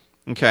flail.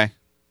 Okay.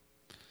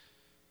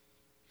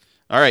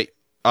 All right.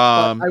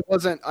 I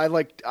wasn't.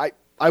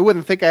 I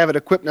wouldn't think I have it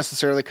equipped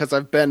necessarily because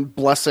I've been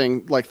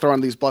blessing,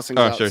 throwing these blessings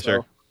out.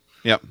 Sure.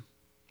 Yep.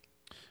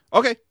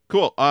 Okay.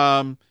 Cool.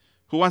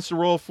 Who wants to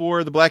roll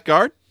for the Black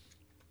Guard?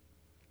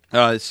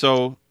 I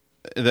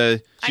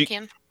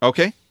can.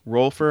 Okay.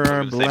 Roll for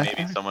I'm gonna Black. say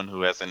maybe someone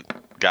who hasn't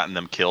gotten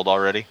them killed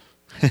already.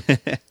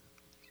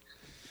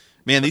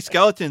 Man, these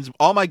skeletons.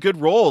 All my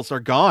good rolls are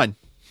gone.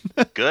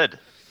 Good.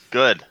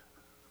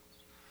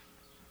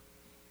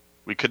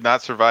 We could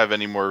not survive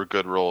any more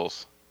good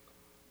rolls.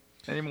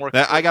 Any more?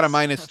 I got a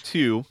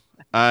 -2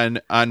 on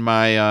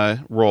my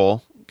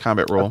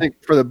combat roll. I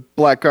think for the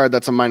Black Guard,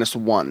 that's a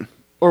 -1.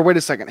 Or wait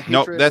a second.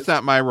 Nope, Hatred that's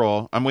not my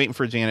roll. I'm waiting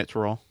for Janet to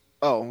roll.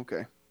 Oh,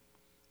 okay.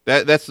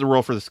 That's the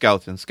roll for the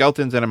skeletons.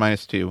 Skeletons at a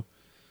 -2.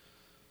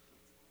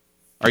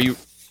 Are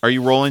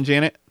you rolling,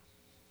 Janet?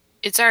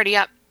 It's already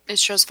up. It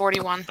shows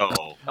 41.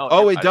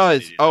 Oh, it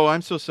does. Oh,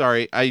 I'm so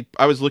sorry. I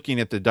was looking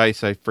at the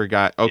dice. I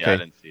forgot. Okay. Yeah, I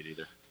didn't see it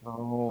either.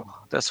 Oh,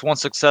 that's one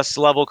success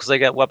level because I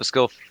got weapon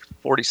skill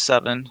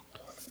 47.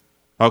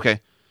 Okay.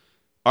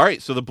 All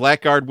right. So the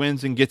blackguard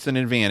wins and gets an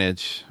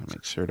advantage.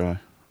 Make sure to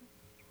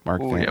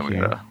mark that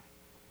here.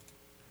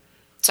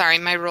 Sorry,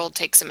 my roll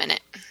takes a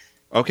minute.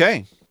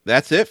 Okay.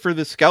 That's it for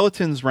the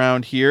skeletons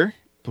round here.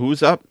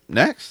 Who's up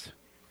next?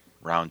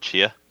 Round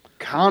Chia.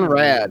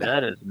 Conrad.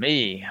 That is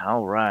me.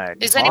 All right.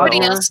 Is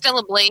anybody else still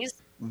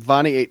ablaze?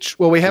 Vonnie H.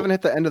 Well, we haven't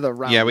hit the end of the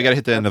round. Yeah, we got to yet.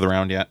 hit the end of the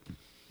round yet.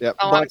 Yep.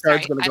 Oh, I'm sorry.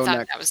 Blackguard's going I to go thought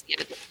next. that was the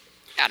end.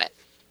 Got it.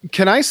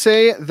 Can I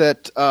say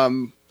that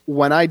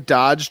when I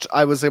dodged,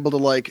 I was able to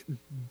like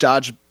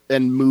dodge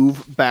and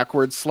move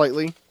backwards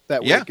slightly?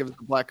 That way Yeah. it gives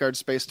the blackguard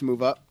space to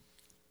move up.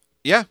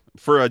 Yeah,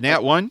 for a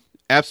nat 1,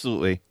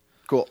 absolutely.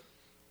 Cool.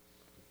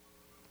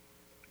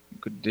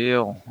 Good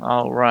deal.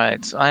 All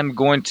right. I'm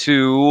going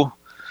to...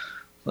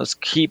 Let's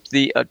keep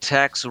the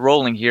attacks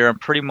rolling here. I'm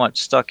pretty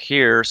much stuck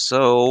here,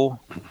 so...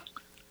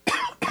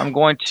 I'm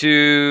going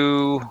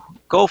to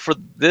go for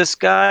this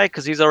guy,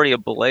 because he's already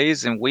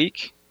ablaze and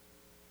weak.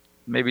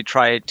 Maybe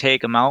try to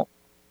take him out.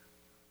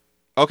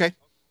 Okay.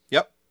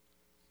 Yep.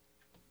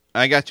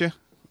 I got you.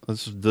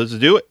 Let's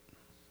do it.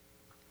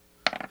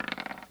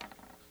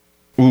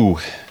 Ooh,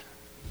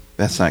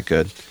 that's not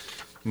good.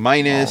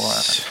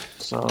 Minus.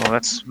 So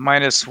that's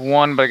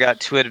 -1, but I got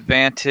 2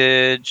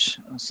 advantage.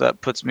 So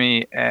that puts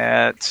me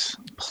at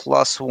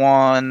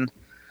 +1.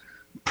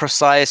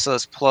 Precise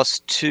is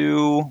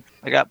 +2.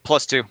 I got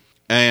 +2.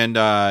 And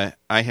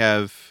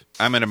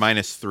I'm at a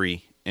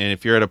 -3. And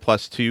if you're at a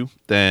 +2,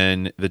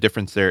 then the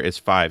difference there is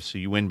 5. So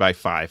you win by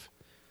 5.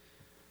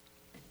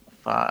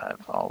 5.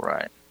 All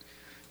right.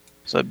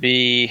 So it'd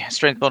be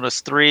strength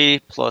bonus 3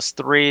 plus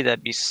 3.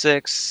 That'd be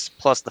 6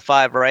 plus the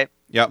 5, right?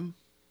 Yep.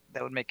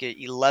 That would make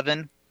it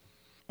 11.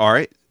 All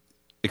right.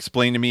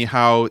 Explain to me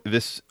how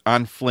this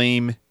on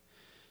flame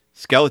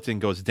skeleton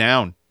goes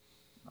down.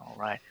 All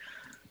right.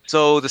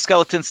 So the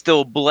skeleton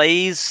still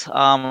blaze.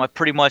 I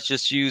pretty much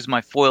just use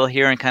my foil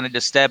here and kind of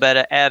just stab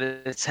at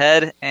its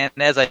head. And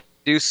as I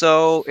do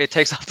so, it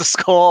takes off the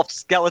skull off the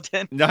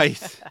skeleton.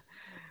 Nice.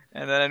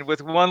 And then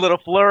with one little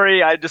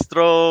flurry, I just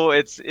throw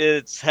its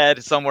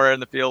head somewhere in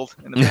the field,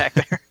 in the back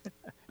there.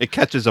 It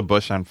catches a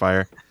bush on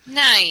fire.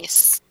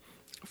 Nice.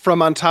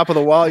 From on top of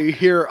the wall, you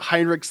hear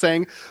Heinrich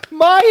saying,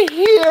 "My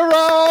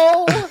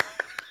hero!"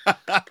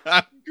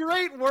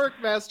 Great work,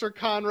 Master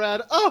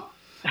Conrad. Oh,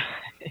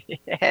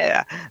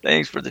 Yeah,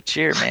 thanks for the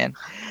cheer, man.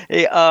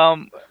 Hey,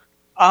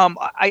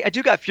 I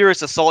do got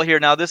Furious Assault here.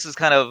 Now, this is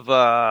kind of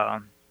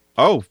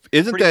Oh,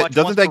 pretty much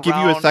doesn't once that give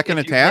you a round, second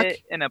if you attack?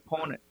 hit an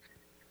opponent.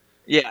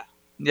 Yeah.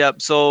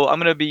 Yep. So I'm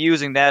gonna be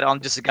using that on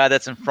just a guy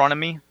that's in front of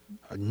me.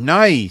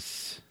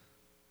 Nice.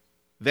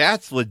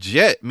 That's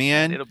legit,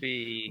 man. It'll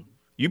be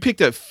You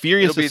picked up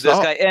Furious this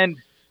Assault. guy, and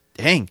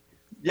Dang.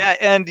 yeah,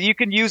 and you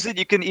can use it.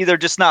 You can either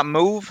just not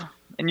move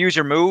and use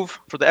your move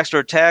for the extra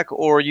attack,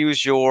 or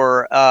use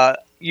your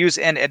use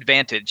an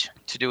advantage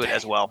to do it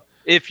as well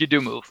if you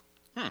do move.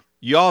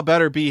 Y'all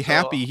better be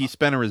happy he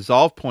spent a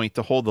resolve point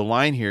to hold the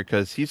line here,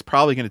 because he's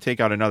probably going to take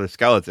out another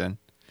skeleton.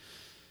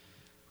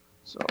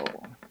 So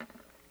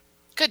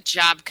Good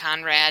job,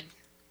 Conrad.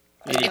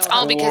 It's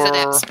all because of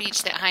that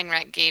speech that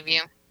Heinrich gave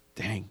you.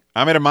 Dang.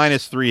 I'm at a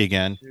 -3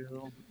 again.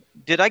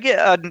 Did I get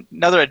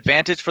another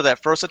advantage for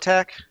that first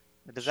attack?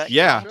 Does that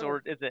Yeah. count,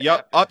 or is it Yep,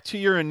 after? up to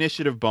your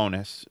initiative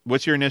bonus.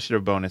 What's your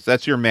initiative bonus?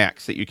 That's your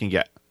max that you can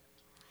get.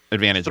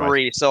 Advantage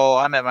 3. So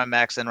I'm at my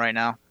max in right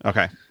now.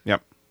 Okay.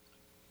 Yep.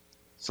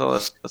 So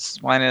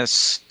that's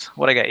minus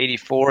what I got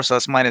 84. So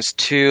that's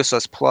 -2. So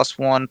that's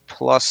 +1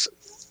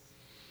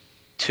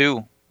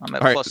 +2. I'm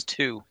at All right.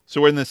 +2.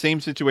 So we're in the same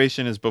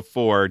situation as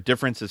before.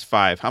 Difference is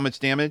 5. How much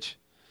damage?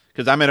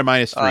 Because I'm at a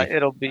 -3.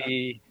 It'll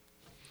be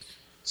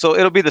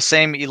the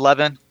same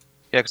 11.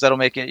 Yeah, because that'll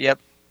make it. Yep.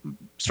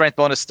 Strength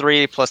bonus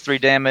 3 plus 3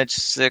 damage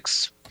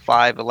 6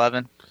 5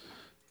 11.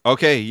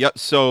 Okay. Yep.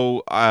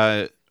 So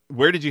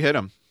where did you hit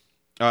him?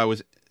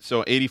 Was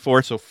so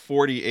 84. So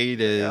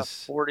 48 is Yeah,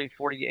 40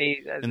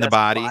 48 in the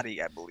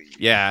body. I believe.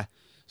 Yeah.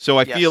 So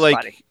I Yes, feel like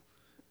body.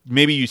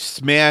 maybe you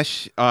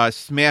smash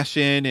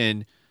in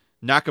and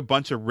knock a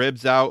bunch of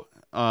ribs out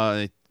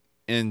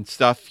and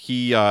stuff.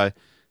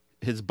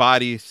 His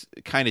body's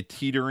kind of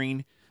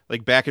teetering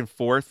like back and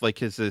forth, like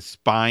his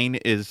spine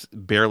is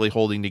barely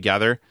holding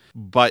together,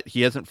 but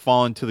he hasn't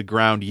fallen to the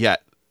ground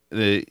yet.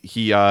 The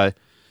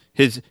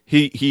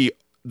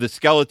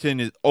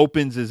skeleton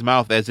opens his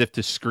mouth as if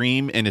to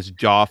scream, and his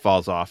jaw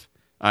falls off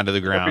onto the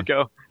ground. There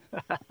we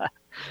go.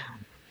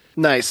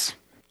 nice.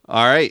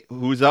 All right,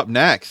 who's up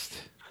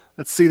next?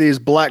 Let's see these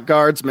black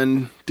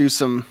guardsmen do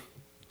some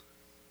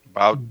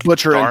About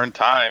butchering. darn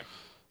time.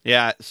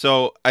 Yeah,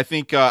 so I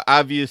think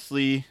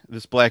obviously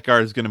this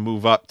blackguard is going to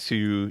move up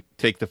to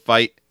take the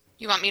fight.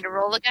 You want me to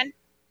roll again?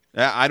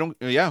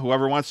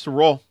 Whoever wants to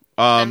roll.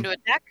 Them to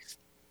attack?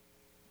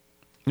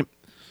 Yep.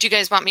 Do you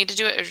guys want me to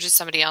do it, or does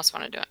somebody else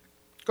want to do it?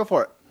 Go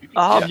for it.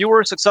 You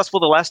were successful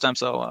the last time,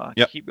 so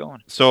Yep. keep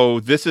going. So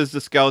this is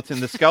the skeleton.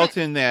 The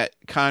skeleton that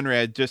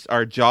Conrad, just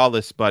our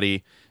jawless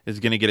buddy, is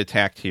going to get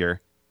attacked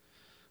here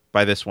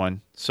by this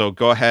one. So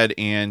go ahead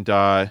and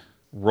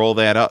roll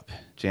that up,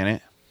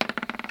 Janet.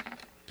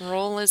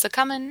 Roll is a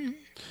coming.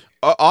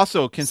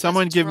 Also, can Says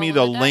someone to give me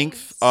roll the the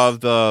length dice. of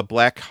the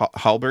black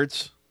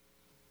halberds?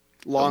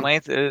 Long. The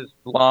length is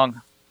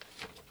long.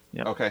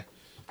 Yep. Okay.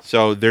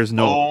 So there's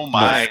no... Oh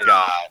my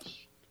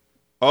gosh.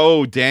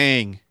 Oh,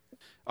 dang.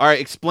 All right,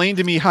 explain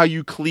to me how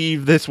you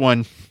cleave this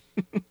one.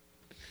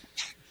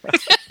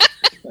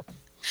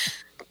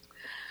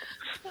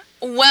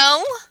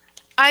 Well,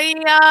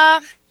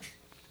 I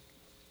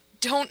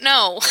don't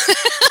know.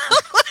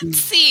 Let's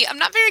see. I'm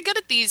not very good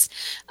at these.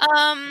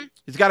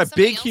 He's got a Somebody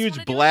big, else huge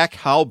wanna do it? black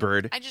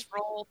halberd. I just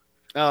rolled.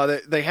 Oh,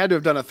 they had to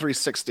have done a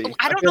 360.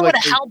 I don't feel know what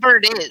like a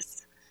halberd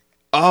is.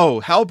 Oh,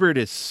 halberd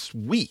is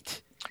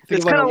sweet. Think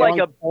It's of kind of like long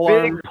a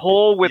forearm. big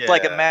pole with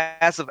like a Yeah.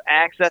 massive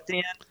axe at the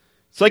end.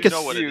 It's like You a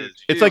know what it huge-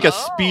 is. it's like a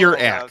Oh. spear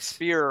Yeah, axe.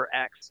 spear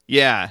axe.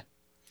 Yeah.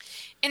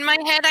 In my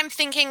head, I'm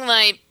thinking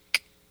like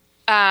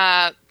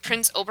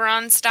Prince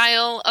Oberon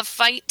style of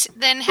fight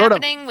then Sort of.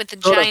 happening with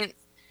the Sort of. giant.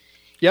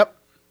 Yep.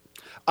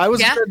 I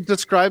was Yeah? going to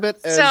describe it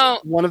as So-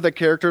 one of the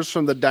characters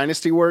from the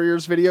Dynasty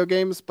Warriors video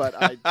games, but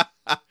I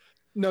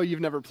know you've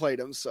never played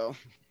them, so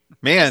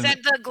Man, Is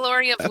that the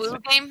Glory of Wu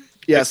game?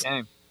 yes, Good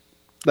game.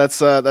 that's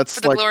For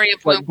the like Glory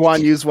of Wu.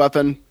 Guan Yu's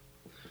weapon.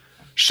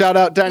 Shout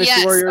out Dynasty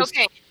Yes. Warriors.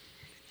 Okay.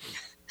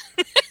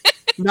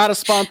 Not a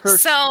sponsor.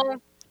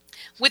 So,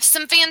 with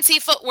some fancy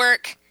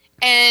footwork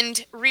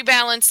and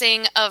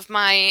rebalancing of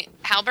my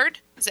halberd,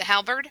 is it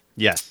halberd?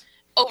 yes.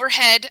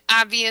 Overhead,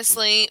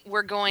 obviously,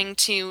 we're going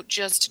to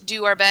just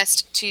do our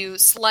best to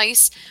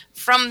slice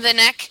from the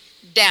neck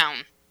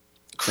down,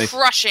 Nice.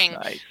 crushing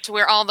Nice. to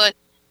where all the.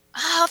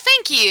 Oh,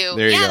 thank you.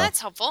 There you yeah, go. that's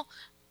helpful.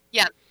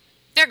 Yeah,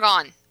 they're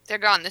gone. They're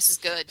gone. This is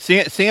good.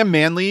 Sam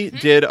Manley Mm-hmm.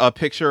 did a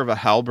picture of a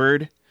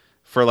halberd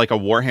for like a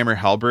Warhammer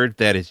halberd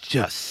that is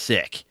just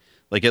sick.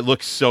 Like it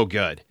looks so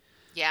good.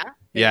 Yeah.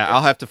 Yeah,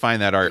 I'll have to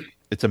find that art.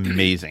 It's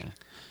amazing.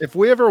 If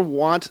we ever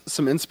want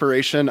some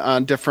inspiration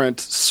on different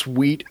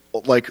sweet,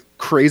 like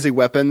crazy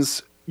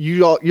weapons,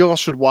 you all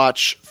should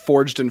watch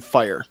Forged in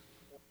Fire.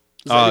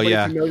 Is Oh, anybody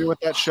yeah. familiar with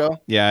that show?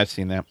 Yeah, I've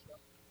seen that.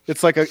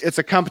 It's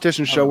a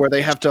competition show where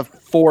they have to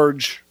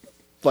forge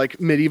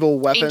like medieval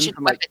weapons Ancient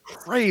and like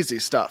weapons. crazy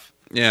stuff,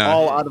 Yeah.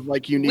 all out of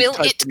like unique Will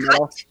types it of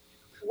metal. cut?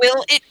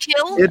 Will it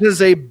kill? It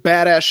is a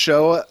badass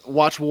show.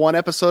 Watch one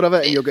episode of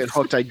it and you'll get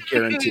hooked. I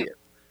guarantee it.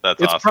 That's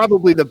It's awesome.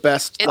 probably the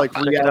best It's like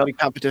fun. reality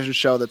competition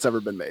show that's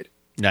ever been made.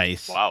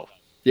 Nice. Wow.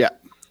 Yeah,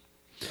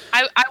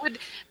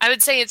 I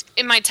would say it's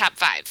in my top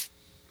 5.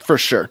 for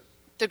sure.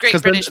 The Great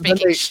 'Cause then- British then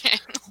Baking Show.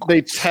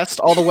 They test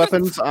all the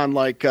weapons on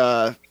like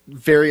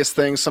various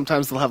things.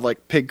 Sometimes they'll have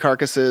like pig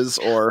carcasses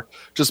or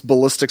just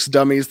ballistics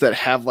dummies that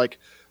have like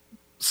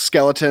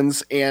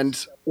skeletons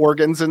and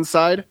organs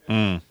inside.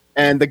 Mm.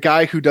 And the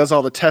guy who does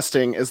all the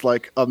testing is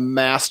like a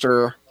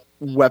master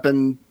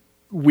weapon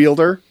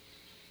wielder.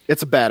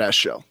 It's a badass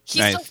show. He's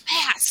Nice. so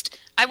fast.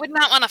 I would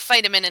not want to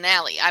fight him in an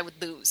alley. I would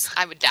lose.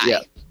 I would die.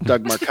 Yeah,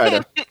 Doug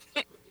Markita.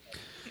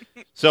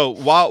 So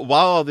while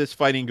all this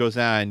fighting goes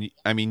on,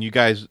 I mean, you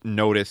guys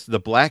notice the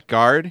Black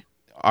Guard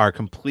are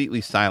completely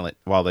silent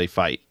while they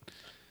fight.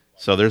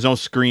 So there's no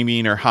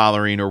screaming or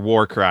hollering or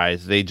war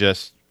cries. They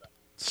just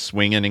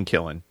swinging and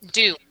killing.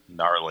 Do.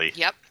 Gnarly.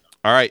 Yep.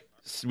 All right,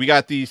 so we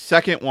got the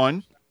second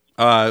one,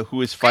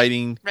 who is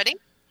fighting. Ready?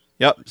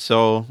 Yep.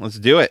 So let's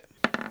do it.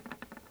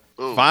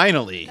 Ooh.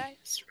 Finally.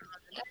 Dice, roll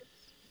the dice.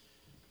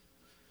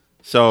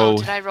 So Oh,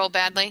 did I roll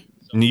badly?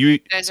 you, You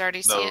guys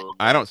already see it? No,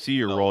 I don't see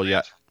your no, roll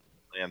yet.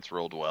 Lance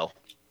rolled well.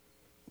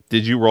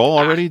 Did you roll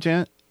already,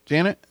 Janet?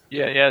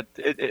 Yeah.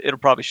 It'll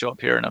probably show up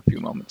here in a few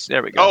moments.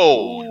 There we go.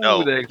 Oh,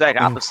 no. The exact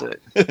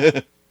opposite.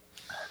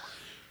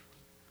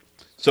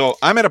 So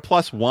I'm at a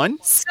 +1.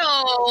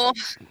 So,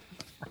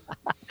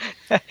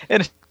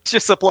 And it's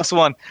just a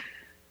 +1.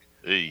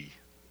 Hey.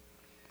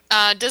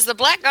 does the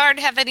Blackguard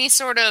have any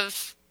sort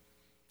of?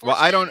 Well,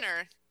 I don't- fortune,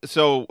 or-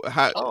 So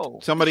Oh.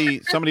 somebody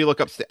look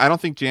up. I don't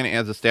think Janet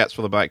has the stats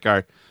for the Black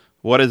Guard.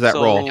 What is that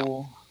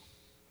roll?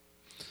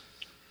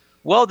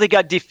 Well, they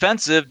got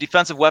defensive.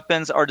 Defensive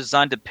weapons are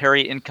designed to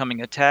parry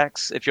incoming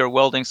attacks. If you're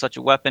wielding such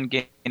a weapon,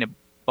 gain a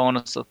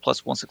bonus of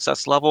 +1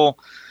 success level.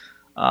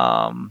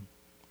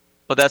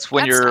 But that's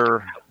when That's not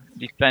you're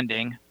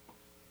defending.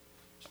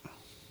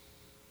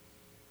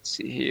 Let's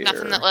see here.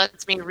 Nothing that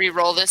lets me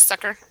re-roll this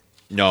sucker.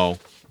 No.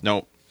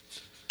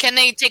 Can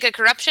they take a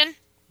corruption?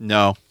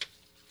 No.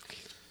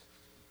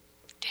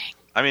 Dang.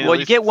 I mean, Well, at you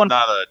least get one- it's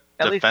not a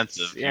at least-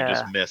 defensive. yeah. You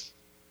just miss.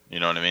 You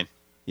know what I mean?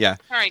 Yeah.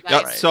 All right,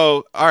 Yep. guys.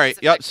 So all right.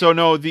 It's Yep. So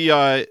no,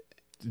 the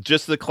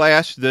just the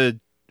clash.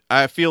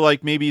 I feel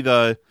like maybe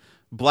the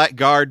Black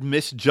Guard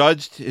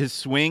misjudged his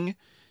swing,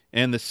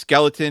 and the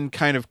skeleton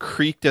kind of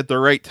creaked at the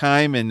right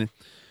time, and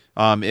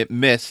it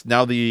missed.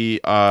 Now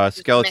the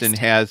skeleton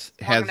missed. has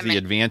gonna the make-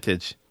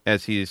 advantage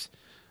as he's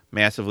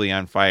massively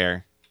on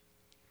fire.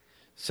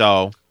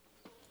 So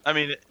I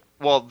mean,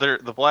 well, the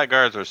Black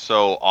Guards are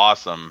so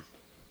awesome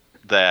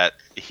that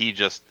he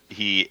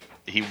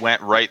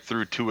went right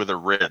through two of the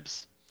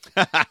ribs.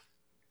 Yeah.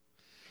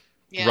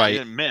 He Right.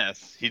 didn't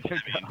miss.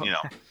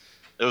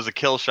 It was a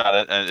kill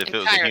shot and if it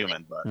was a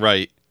human, but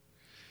Right.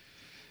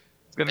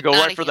 It's going to But go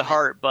not right a for the human.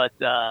 heart, but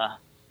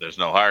there's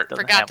no heart.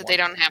 Doesn't Forgot have that one. they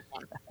don't have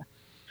one.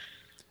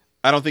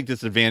 I don't think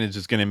this advantage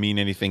is going to mean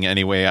anything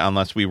anyway,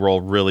 unless we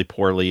roll really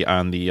poorly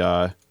on the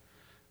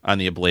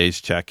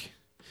ablaze check.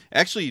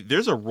 Actually,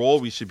 there's a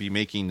roll we should be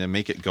making to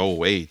make it go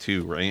away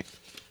too, right?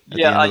 At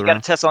the end of you the got to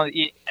round? test on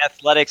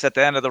athletics at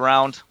the end of the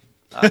round.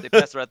 They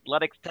pass their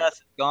athletics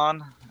test, it's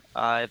gone.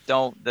 If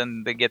don't,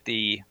 then they get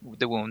the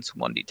wounds,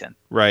 1d10.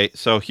 Right.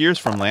 So here's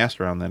from last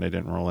round that I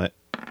didn't roll it.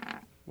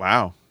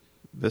 Wow,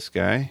 this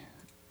guy.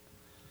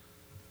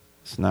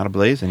 It's not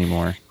ablaze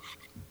anymore.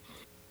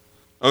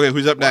 Okay,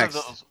 who's up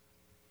next?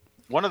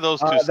 One of those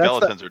two That's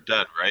skeletons are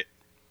dead, right?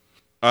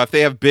 If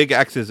they have big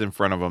X's in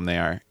front of them, they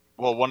are.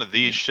 Well, one of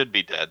these should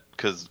be dead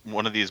because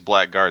one of these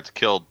black guards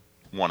killed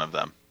one of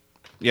them.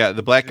 Yeah,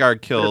 the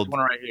blackguard killed This one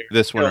right here.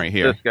 this one right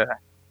here. This guy.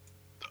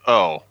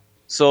 Oh,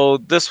 So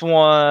this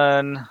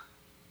one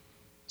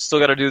still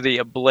got to do the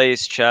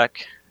ablaze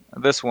check.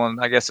 This one,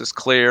 I guess, is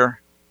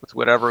clear with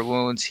whatever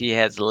wounds he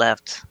has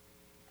left.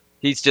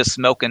 He's just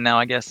smoking now,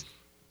 I guess.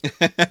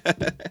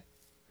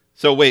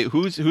 So wait,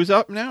 who's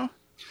up now?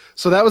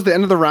 So that was the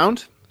end of the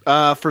round.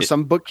 For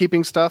some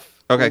bookkeeping stuff,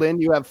 Okay.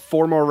 Lynn, you have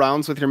 4 more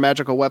rounds with your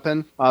magical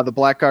weapon. The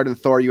Blackguard and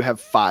Thor, you have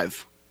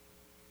 5.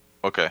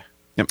 okay.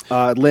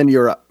 Lynn,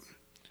 you're up.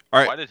 All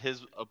right. Why did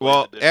his?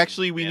 Well, edition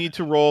actually, we vanish? need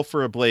to roll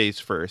for ablaze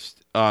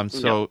first.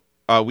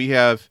 We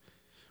have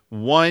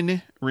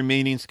one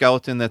remaining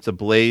skeleton that's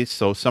ablaze.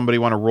 So somebody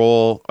want to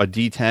roll a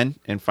d10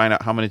 and find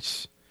out how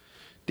much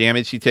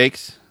damage he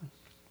takes?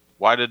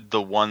 Why did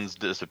the ones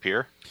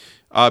disappear?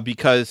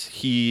 Because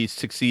he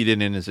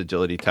succeeded in his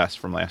agility test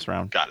from last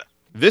round. Got it.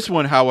 This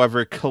one,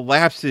 however,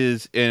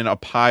 collapses in a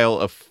pile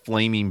of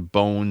flaming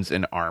bones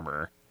and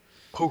armor.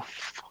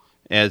 Poof.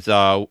 As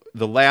the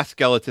last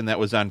skeleton that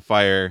was on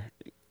fire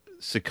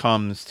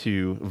succumbs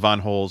to Von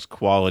Hol's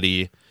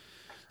quality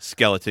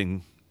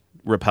skeleton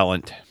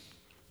repellent.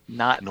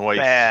 Not Noise.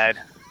 bad.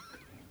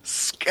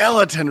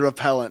 Skeleton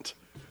repellent.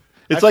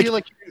 It's I like feel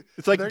like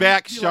it's like there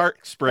back needs to be, shark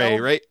spray,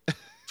 12 right?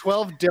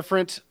 12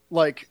 different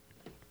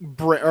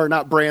or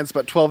not brands,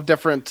 but 12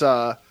 different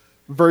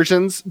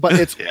versions, but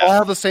it's Yeah.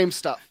 all the same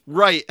stuff.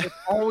 Right. It's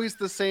always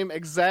the same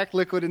exact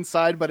liquid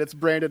inside, but it's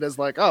branded as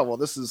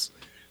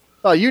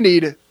you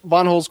need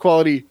Von Hol's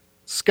quality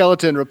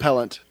skeleton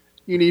repellent.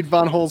 You need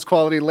Von Hol's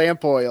quality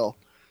lamp oil.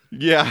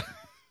 Yeah.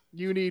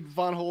 You need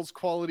Von Hol's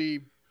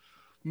quality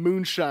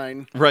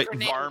moonshine. Right.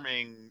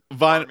 Farming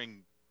Von-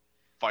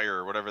 fire,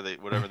 or whatever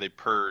they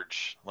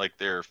purge, like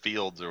their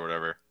fields or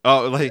whatever.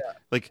 Oh,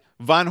 like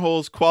Von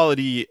Hol's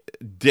quality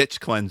ditch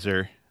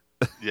cleanser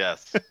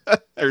Yes.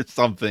 or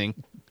something.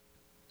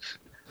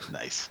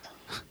 Nice.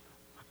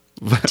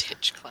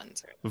 Ditch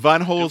cleanser.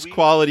 Von Hol's we-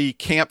 quality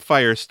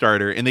campfire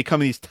starter, and they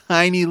come in these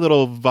tiny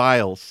little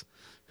vials.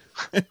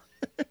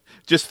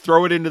 Just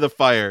throw it into the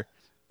fire.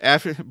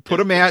 Put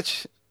a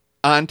match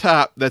on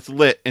top that's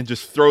lit, and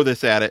just throw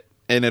this at it,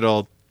 and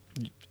it'll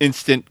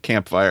instant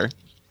campfire.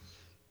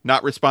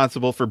 Not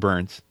responsible for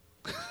burns.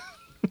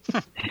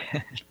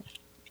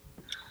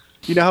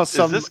 You know how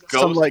some this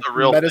ghost a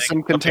real medicine thing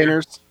up here?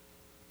 containers.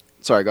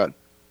 Sorry, go ahead.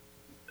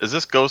 Is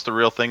this ghost a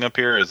real thing up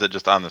here, or is it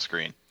just on the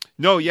screen?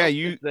 No, yeah,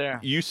 It's there.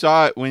 you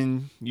saw it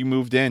when you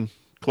moved in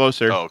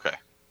closer. Oh, okay.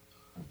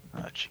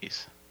 Oh,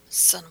 jeez.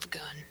 Son of a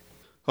gun.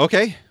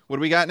 Okay, what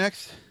do we got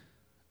next?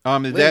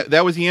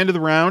 That was the end of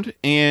the round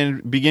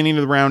and beginning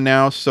of the round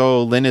now.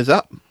 So Lynn is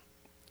up.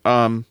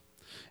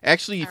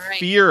 Actually, All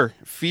right.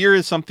 fear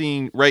is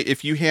something, right?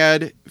 If you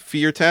had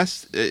fear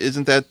tests,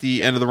 isn't that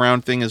the end of the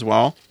round thing as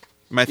well?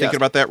 Am I thinking Yes.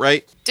 about that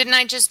right? Didn't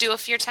I just do a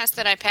fear test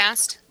that I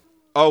passed?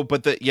 Oh,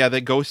 but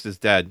that ghost is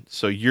dead.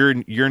 So you're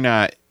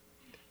not.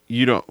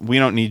 We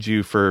don't need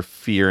you for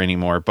fear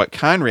anymore. But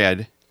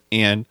Conrad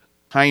and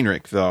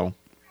Heinrich, though.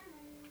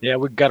 Yeah,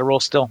 we got to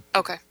roll still.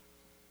 Okay.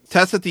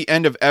 Test at the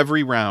end of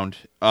every round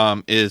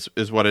is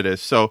what it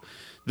is. So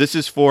this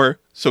is for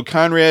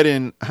Conrad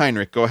and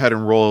Heinrich. Go ahead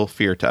and roll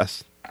fear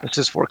test. This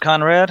is for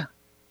Conrad.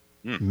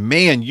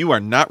 Man, you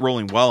are not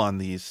rolling well on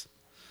these.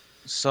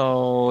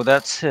 So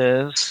that's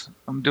his.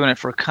 I'm doing it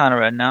for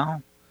Conrad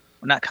now.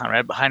 Well, not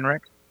Conrad, but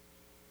Heinrich.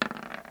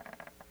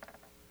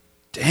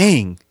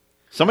 Dang.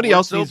 Somebody We're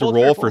else still needs to both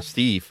roll careful. for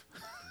Steve.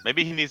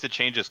 Maybe he needs to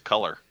change his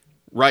color.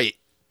 Right.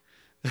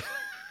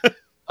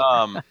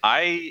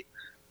 I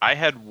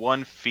had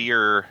one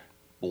fear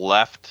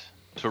left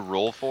to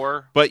roll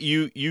for. But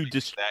you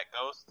just That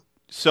ghost.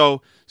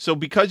 so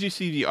because you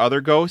see the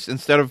other ghost,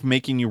 instead of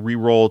making you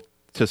re-roll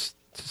to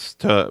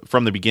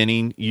from the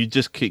beginning, you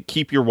just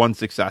keep your one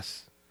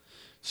success.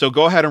 So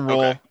go ahead and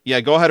roll. Okay. Yeah,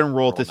 go ahead and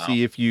roll to now.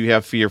 see if you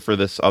have fear for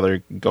this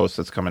other ghost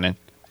that's coming in.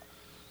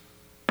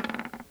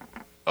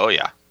 Oh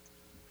yeah.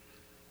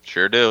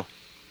 Sure do.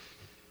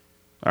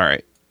 All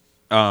right.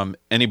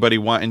 Anybody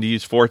wanting to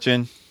use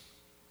fortune?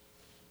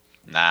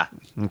 Nah.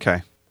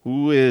 Okay.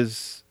 Who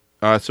is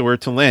so we're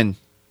to Lynn.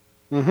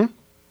 Mm-hmm.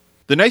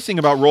 The nice thing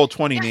about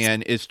Roll20,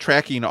 man, is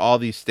tracking all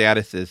these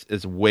statuses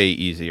is way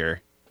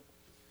easier.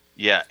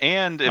 Yeah,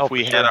 and if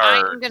we for had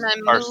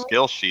sure. our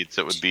skill sheets,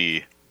 it would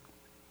be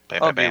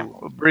bam, bam, bam.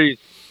 A breeze.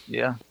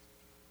 Yeah.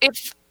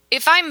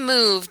 If I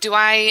move, do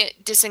I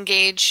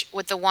disengage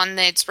with the one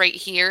that's right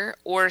here?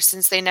 Or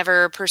since they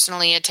never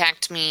personally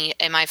attacked me,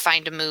 am I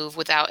fine to move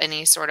without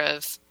any sort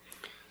of...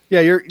 Yeah,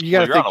 you got to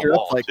you're think on a you're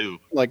wall, up too.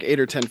 like 8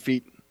 or 10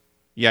 feet.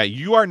 Yeah,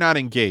 you are not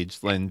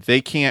engaged, Lynn. They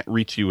can't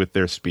reach you with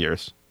their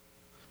spears.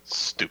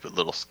 Stupid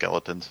little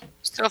skeletons.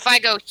 So if I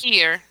go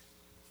here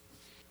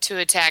to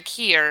attack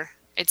here,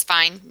 it's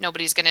fine.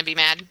 Nobody's going to be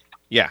mad.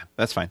 Yeah,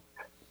 that's fine.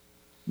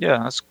 Yeah,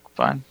 that's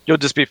fine. You'll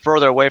just be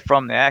further away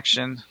from the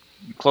action,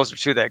 closer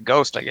to that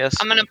ghost, I guess.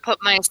 I'm going to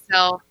put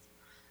myself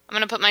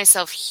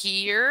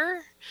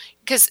here.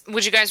 Because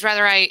would you guys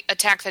rather I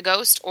attack the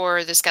ghost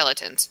or the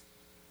skeletons?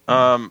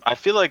 I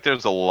feel like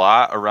there's a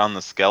lot around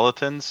the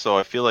skeletons, so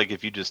I feel like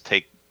if you just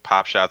take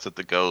pop shots at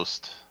the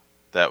ghost,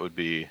 that would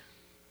be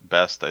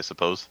best, I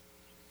suppose.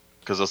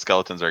 Because those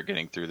skeletons are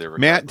getting through there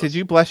regardless. Matt, did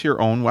you bless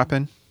your own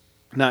weapon?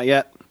 Not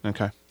yet.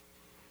 Okay.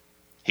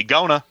 He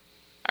gonna.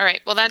 All right.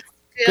 Well, that's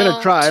still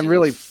Gonna try. I'm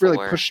really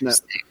 4, pushing it.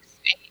 6,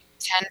 8,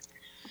 10.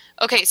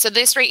 Okay, so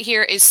this right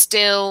here is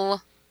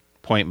still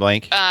Point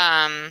blank.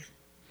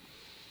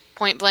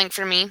 point blank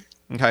for me.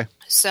 Okay.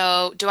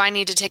 So do I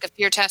need to take a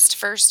fear test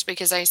first?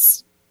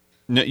 Because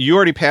No, you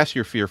already passed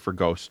your fear for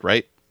ghost,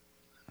 right?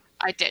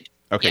 I did.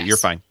 Okay, Yes. you're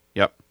fine.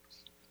 Yep.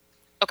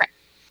 Okay.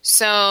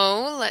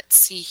 So let's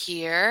see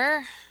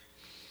here.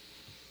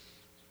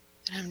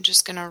 And I'm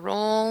just going to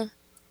roll.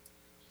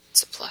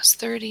 It's a plus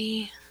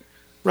 30.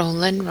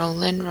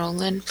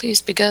 Rolling.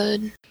 Please be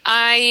good.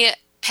 I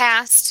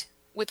passed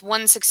with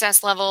 1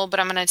 success level, but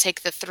I'm going to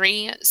take the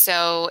 3.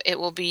 So it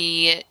will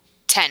be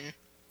 10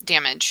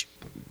 damage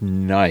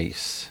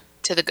Nice.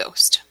 to the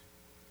ghost.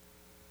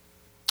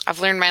 I've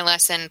learned my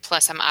lesson,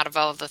 plus I'm out of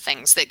all of the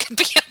things that could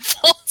be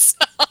helpful. So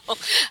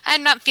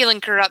I'm not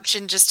feeling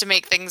corruption just to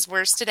make things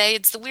worse today.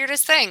 It's the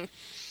weirdest thing.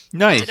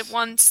 Nice. Did it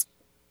once.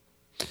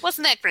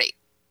 Wasn't that great?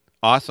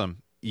 Awesome.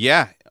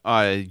 Yeah.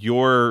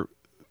 Your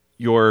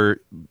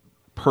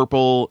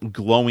purple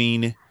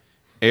glowing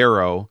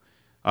arrow,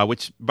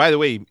 which, by the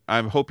way,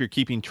 I hope you're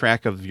keeping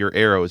track of your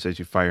arrows as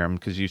you fire them,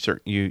 because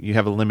you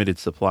have a limited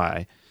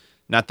supply.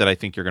 Not that I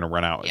think you're going to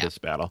run out of this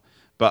battle,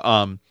 but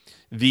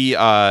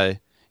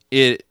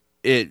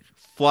it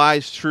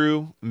flies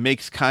through,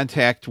 makes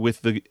contact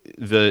with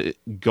the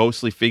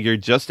ghostly figure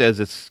just as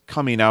it's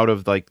coming out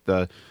of like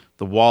the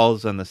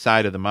walls on the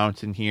side of the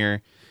mountain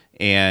here,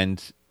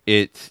 and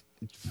it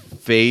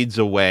fades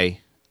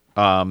away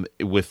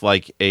with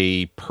like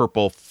a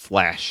purple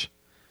flash,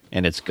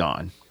 and it's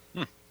gone.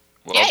 Well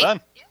Yay.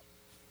 done.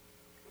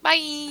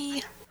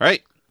 Bye. All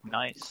right.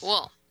 Nice.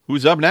 Cool.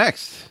 Who's up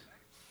next?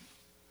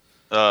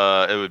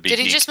 It would be. Did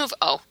he Deke. just move?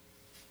 Oh.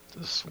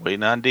 Just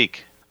waiting on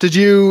Deke. Did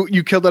you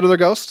kill that other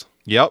ghost?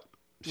 Yep.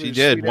 She Sweet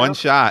did. One arrow?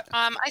 shot.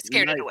 I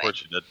scared it Of away.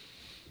 course you did.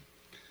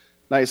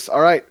 Nice.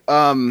 All right.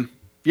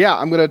 Yeah,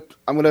 I'm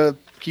gonna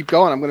keep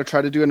going. I'm gonna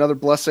try to do another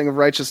blessing of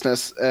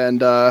righteousness,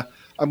 and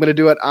I'm gonna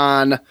do it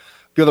on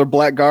the other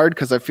blackguard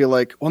because I feel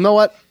like, well, know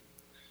what?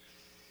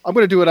 I'm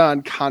gonna do it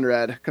on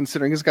Conrad,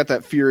 considering he's got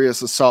that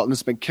furious assault and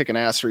has been kicking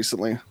ass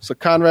recently. So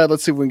Conrad,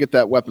 let's see if we can get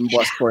that weapon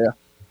blessed for you.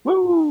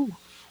 Woo!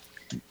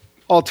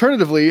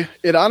 Alternatively,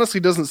 it honestly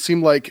doesn't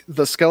seem like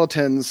the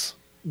skeletons.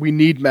 We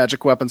need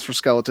magic weapons for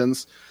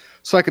skeletons,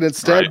 so I could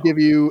instead give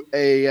you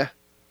a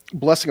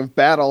blessing of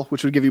battle,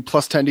 which would give you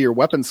plus 10 to your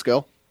weapon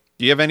skill.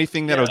 Do you have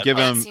anything that'll give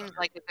That him seems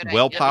like a good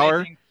willpower?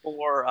 Anything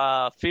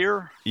for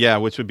fear? Yeah,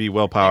 which would be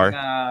willpower.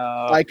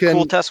 I can-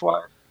 Cool test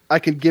wire. I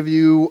could give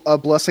you a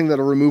blessing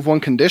that'll remove one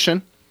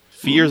condition.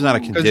 Fear's not a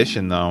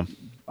condition, though.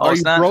 Oh, Are it's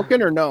you not?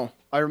 broken or no?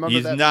 I remember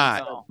He's that.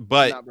 not, No.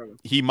 but Not broken.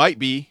 he might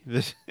be.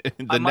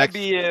 I might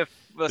be if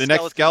The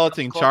next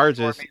skeleton comes close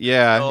charges. for me.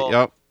 Yeah. So,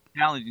 Yep.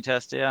 challenging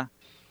test, yeah.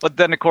 But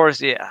then, of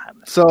course, yeah.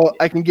 So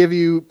I can give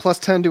you plus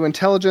 10 to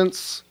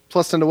intelligence,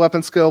 plus 10 to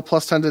weapon skill,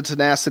 plus 10 to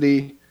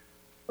tenacity,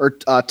 or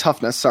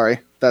toughness, sorry.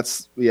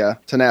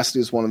 Tenacity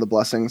is one of the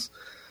blessings.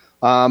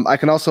 I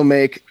can also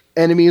make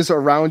enemies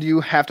around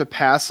you have to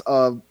pass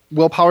a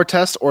willpower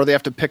test, or they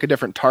have to pick a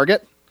different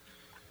target.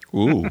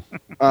 Ooh.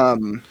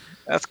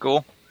 That's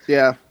cool.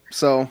 Yeah,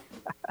 so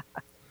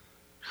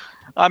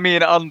I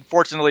mean,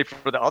 unfortunately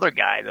for the other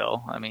guy,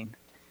 though. I mean,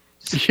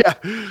 yeah.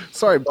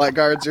 Sorry,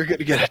 blackguards, you're going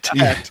to get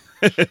attacked.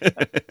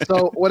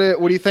 So what do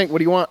you think? What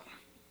do you want?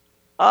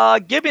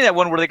 give me that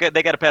one where they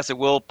got to pass a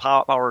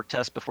willpower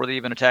test before they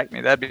even attack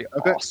me. That'd be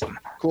Okay. awesome.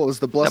 Cool. Is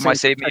the That blessing might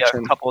save me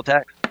protection. a couple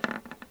attacks.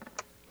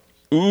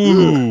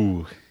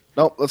 Ooh.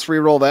 Nope. Let's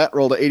re-roll that.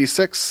 Roll to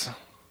 86.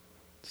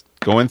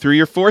 Going through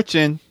your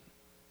fortune.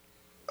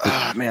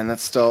 Ah, man,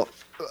 that's still.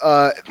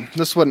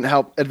 This wouldn't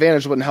help.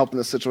 Advantage wouldn't help in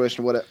this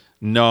situation, would it?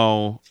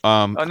 No.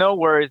 Oh, no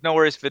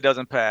worries if it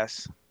doesn't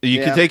pass. You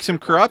Yeah. can take some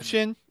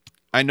corruption.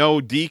 I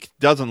know Deke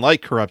doesn't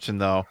like corruption,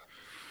 though.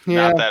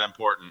 Yeah. Not that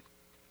important.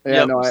 Yeah.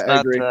 Yep, No, it's I not,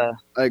 agree.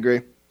 I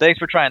agree. Thanks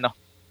for trying, though.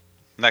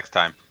 Next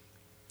time.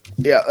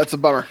 Yeah, that's a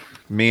bummer.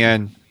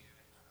 Man,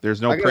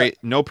 There's no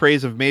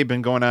praise of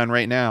Mabin going on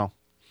right now.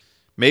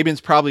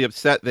 Mabin's probably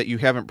upset that you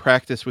haven't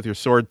practiced with your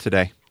sword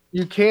today.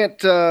 You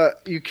can't. I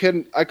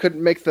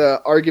couldn't make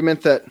the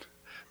argument that,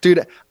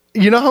 dude.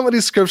 You know how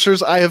many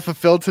scriptures I have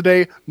fulfilled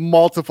today?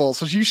 Multiple.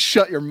 So you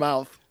shut your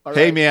mouth. All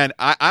Hey, right? man,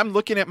 I'm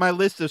looking at my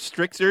list of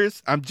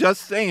strictures. I'm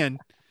just saying,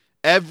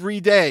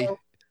 every day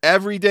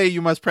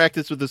you must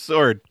practice with the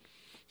sword.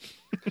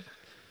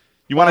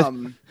 You want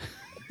to?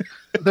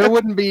 There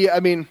wouldn't be. I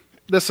mean,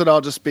 this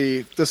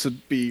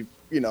would be,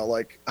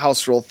 like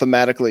house rule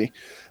thematically.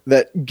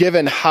 That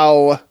given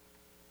how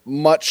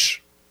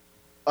much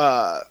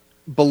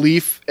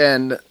belief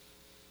and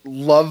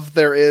love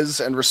there is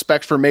and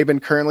respect for Mabin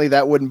currently,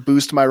 that wouldn't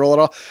boost my roll at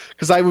all,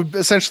 because I would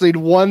essentially need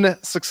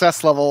one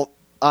success level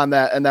on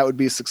that, and that would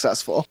be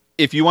successful.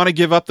 If you want to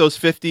give up those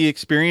 50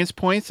 experience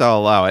points, I'll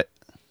allow it.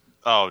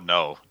 Oh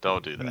no!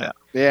 Don't do that.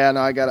 Yeah,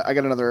 no, I got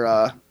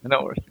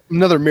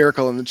another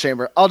miracle in the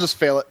chamber. I'll just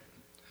fail it.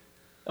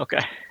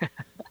 Okay.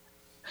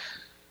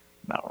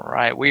 All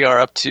right, we are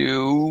up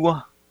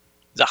to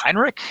the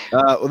Heinrich.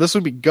 Well, this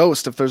would be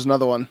Ghost if there's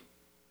another one.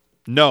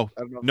 No,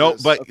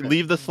 but okay.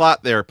 Leave the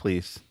slot there,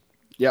 please.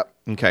 Yep.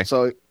 Okay.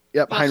 So,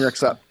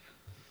 Heinrich's up.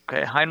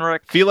 Okay,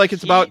 Heinrich. Feel like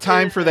it's about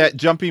time for that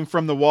jumping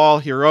from the wall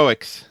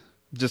heroics.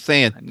 Just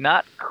saying.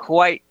 Not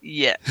quite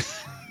yet.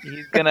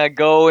 He's going to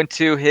go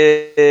into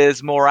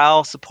his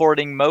morale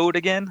supporting mode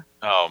again.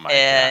 Oh, my God.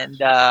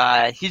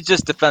 And he's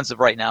just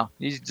defensive right now.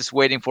 He's just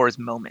waiting for his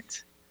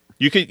moment.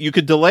 You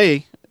could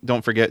delay,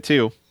 don't forget,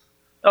 too.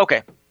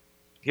 Okay.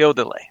 He'll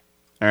delay.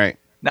 All right.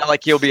 Not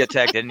like he'll be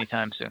attacked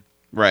anytime soon.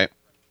 Right.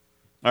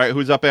 All right,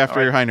 who's up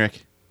after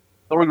Heinrich?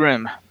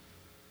 Thorgrim.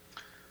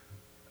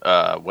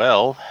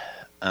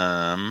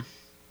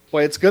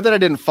 Boy, it's good that I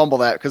didn't fumble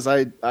that, because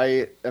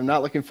I am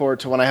not looking forward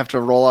to when I have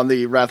to roll on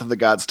the Wrath of the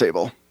Gods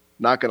table.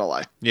 Not gonna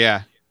lie.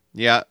 Yeah.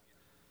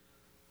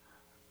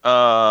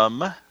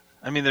 I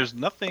mean, there's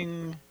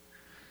nothing.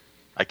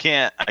 I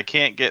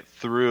can't get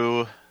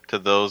through to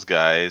those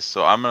guys,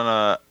 so I'm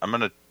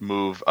gonna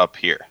move up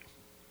here.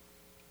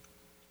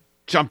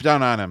 Jump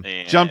down on him.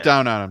 Jump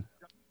down on him.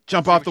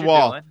 Jump off the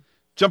wall.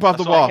 Jump off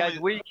the wall.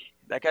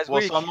 That guy's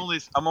weak. So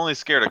I'm only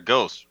scared of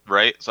ghosts,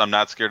 right? So I'm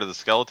not scared of the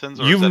skeletons.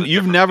 Or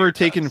you've never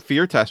taken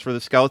fear test for the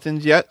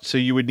skeletons yet, so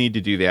you would need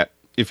to do that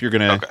if you're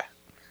gonna. Okay.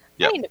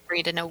 Yep. I ain't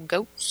afraid of no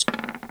ghosts.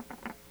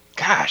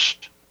 Gosh,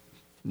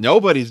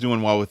 nobody's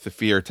doing well with the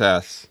fear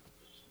tests.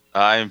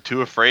 I'm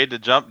too afraid to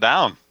jump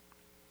down.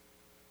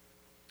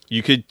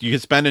 You could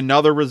spend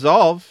another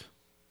resolve.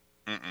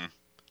 You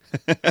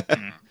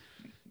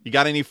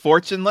got any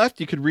fortune left?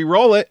 You could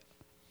re-roll it.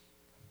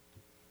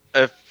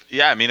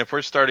 If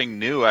we're starting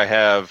new, I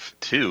have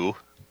 2.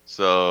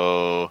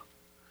 So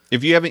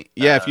if you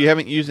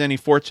haven't used any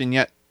fortune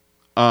yet,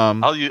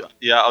 I'll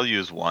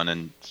use 1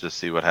 and just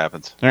see what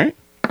happens. All right.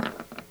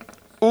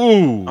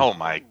 Ooh. Oh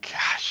my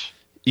gosh.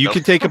 You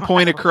could take a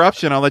point of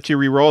corruption. I'll let you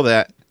re-roll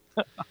that.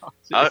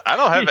 I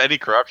don't have any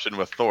corruption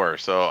with Thor,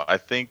 so I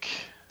think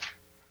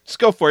just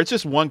go for it. It's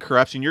just 1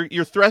 corruption.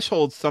 Your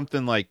threshold's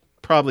something like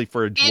probably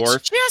for a dwarf.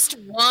 It's just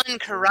 1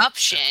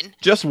 corruption.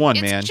 Just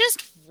 1, man. It's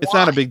just 1. It's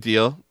not a big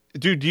deal.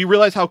 Dude, do you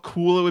realize how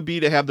cool it would be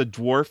to have the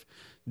dwarf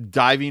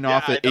diving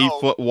off an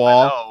 8-foot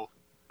wall?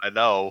 I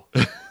know.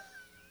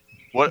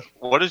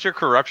 What is your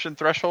corruption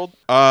threshold?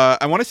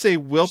 I want to say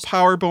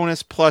willpower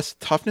bonus plus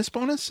toughness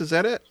bonus. Is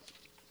that it?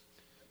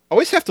 I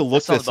always have to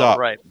look this up.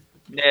 Right.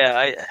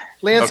 Yeah.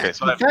 Lance, okay,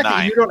 so the fact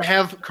that you don't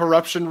have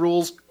corruption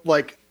rules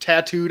like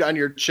tattooed on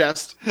your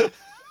chest.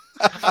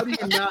 How do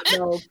you not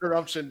know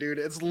corruption, dude?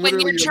 It's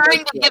literally when you're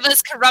trying to give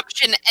us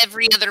corruption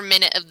every other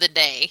minute of the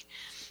day.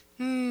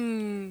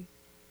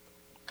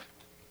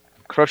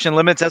 Corruption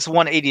limits, that's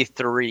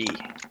 183.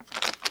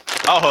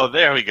 Oh,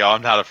 there we go.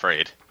 I'm not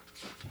afraid.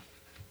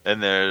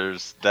 And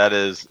that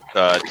is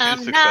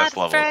 2 success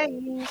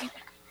levels.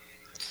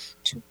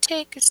 To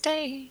take a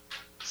stay.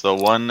 So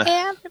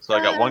I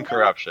got 1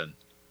 corruption.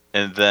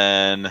 And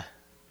then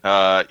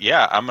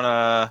I'm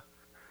gonna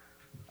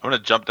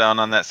jump down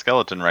on that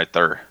skeleton right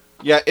there.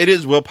 Yeah, it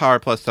is willpower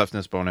plus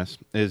toughness bonus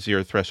is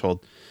your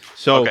threshold.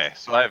 So okay,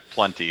 so I have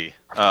plenty.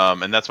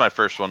 And that's my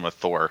first one with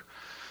Thor.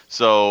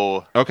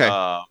 So okay.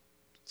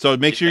 So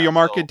make sure you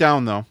mark it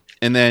down though.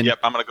 And then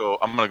I'm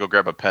gonna go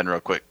grab a pen real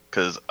quick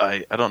because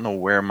I don't know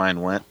where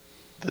mine went.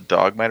 The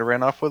dog might have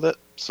ran off with it,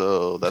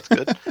 so that's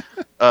good.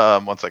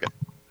 1 second.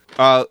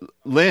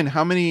 Lynn,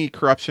 how many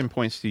corruption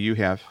points do you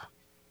have?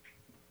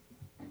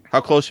 How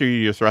close are you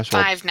to your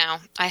threshold? 5 now.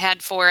 I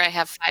had 4. I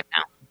have 5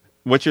 now.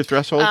 What's your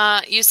threshold?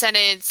 You said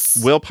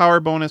it's willpower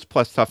bonus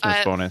plus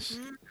toughness bonus.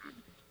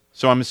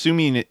 So I'm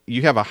assuming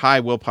you have a high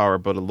willpower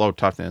but a low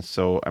toughness.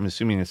 So I'm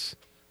assuming it's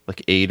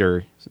like 8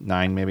 or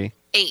 9, maybe.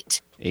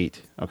 8.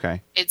 8.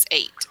 Okay. It's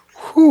 8.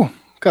 Whew.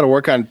 Got to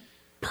work on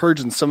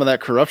purging some of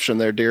that corruption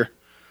there, dear.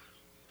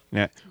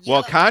 Yeah.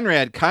 Well,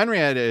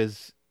 Conrad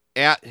is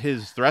at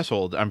his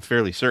threshold. I'm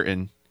fairly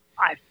certain.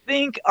 I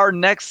think our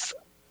next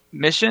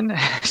mission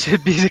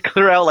should be to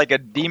clear out like a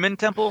demon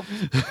temple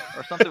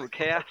or something with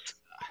chaos.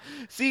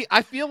 See,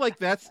 I feel like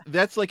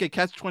that's like a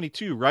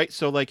catch-22, right?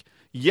 So like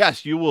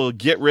yes, you will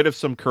get rid of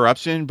some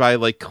corruption by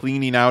like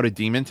cleaning out a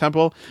demon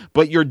temple,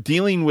 but you're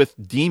dealing with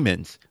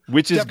demons,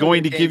 which is Definitely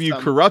going to gain give you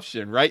some.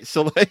 corruption, right?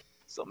 So like,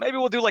 So maybe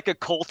we'll do like a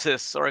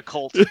cultist or a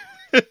cult.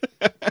 Oh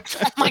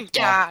my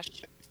gosh.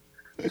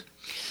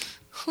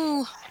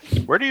 Whew.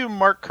 Where do you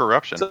mark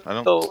corruption? So- I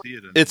don't so- see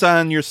it. it's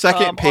on your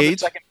second On the page.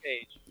 second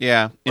page.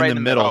 Yeah, in Right the in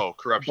the middle. Oh,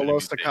 corruption. Below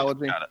and mutation.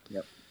 psychology. Got it.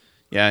 Yep.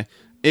 Yeah,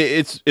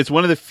 it's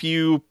one of the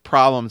few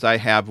problems I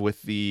have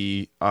with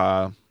the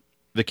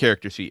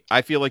character sheet.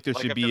 I feel like there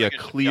Like, should I feel be like a it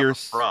should be clear up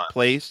front.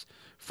 place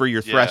for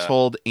your Yeah.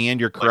 threshold and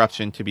your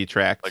corruption to be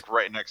tracked. Like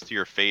right next to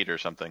your fate or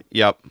something.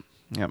 Yep,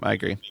 I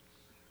agree.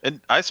 And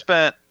I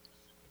spent.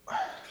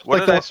 What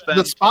Like did I spend?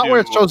 the spot where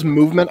it to- shows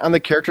movement on the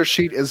character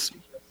sheet is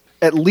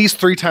at least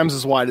 3 times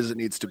as wide as it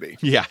needs to be.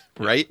 Yeah,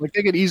 right. Like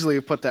they could easily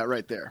have put that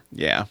right there.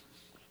 Yeah,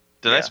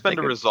 Did I Yeah, spend they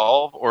a could-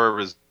 resolve or a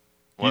res?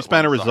 you what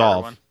spent a was the harder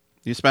resolve. one?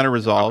 You spent a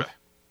resolve. Okay.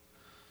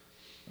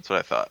 That's what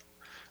I thought.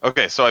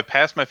 Okay, so I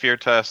passed my fear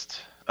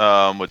test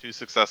with 2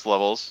 success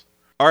levels.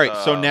 All right,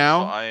 so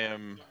now I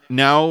am.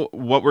 now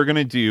what we're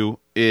gonna do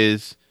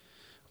is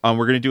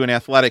we're gonna do an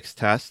athletics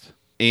test,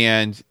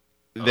 and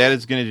that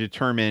is going to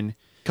determine,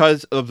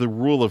 because of the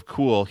rule of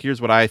cool. Here's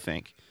what I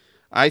think.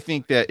 I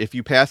think that if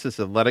you pass this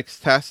athletics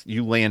test,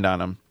 you land on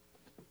them.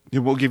 It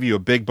will give you a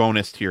big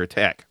bonus to your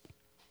attack.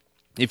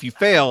 If you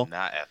fail,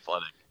 Not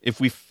athletic.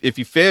 if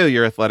you fail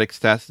your athletics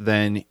test,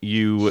 then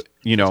you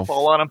know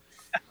Fall on him.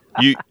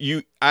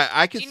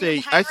 I could Do you say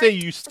need I say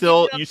Heinrich you to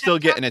still give you a you still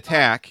pep get an talk?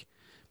 attack,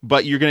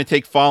 but you're going to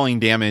take falling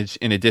damage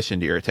in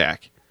addition to your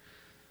attack.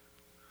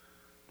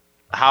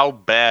 How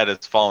bad is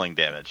falling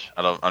damage?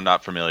 I'm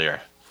not familiar.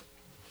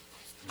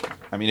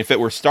 I mean, if it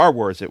were Star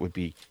Wars, it would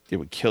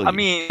kill you. I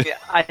mean,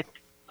 I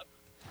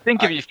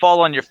think if you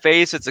fall on your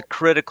face, it's a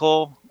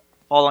critical.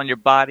 Fall on your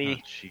Oh,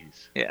 body.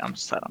 jeez. Yeah, I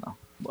don't know.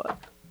 But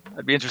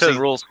that'd be interesting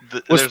rules.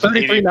 Was There's an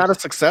 33 80 not a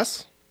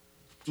success?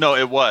 No,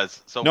 it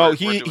was. So no, we're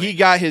he doing-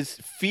 got his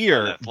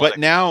fear, An but athletic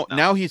now test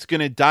now. he's going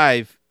to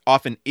dive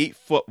off an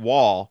 8-foot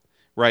wall.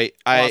 Right,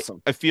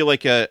 Awesome. I feel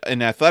like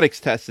an athletics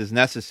test is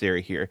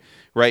necessary here,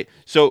 right?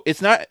 So it's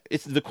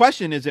the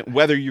question isn't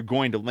whether you're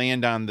going to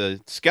land on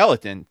the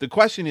skeleton. The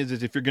question is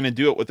if you're going to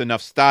do it with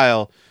enough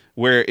style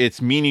where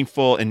it's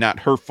meaningful and not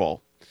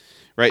hurtful,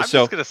 right? I'm So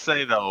just gonna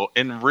say though,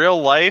 in real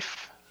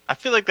life, I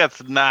feel like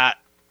that's not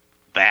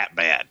that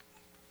bad.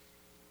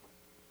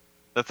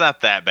 That's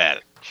not that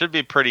bad. Should be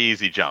a pretty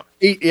easy jump.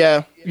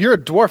 Yeah, you're a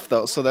dwarf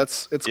though, so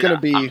it's going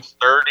to be. I'm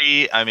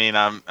sturdy. I mean,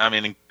 I'm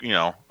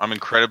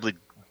incredibly.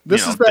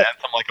 This is that- dense.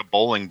 I'm like a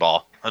bowling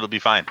ball. It'll be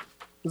fine.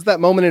 Is that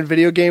moment in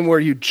video game where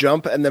you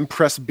jump and then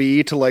press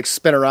B to like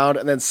spin around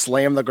and then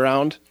slam the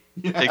ground?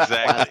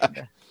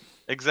 Exactly.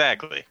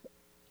 Exactly.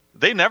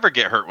 They never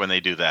get hurt when they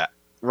do that.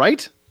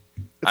 Right?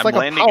 It's I'm like a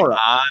landing power up.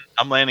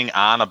 I'm landing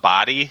on a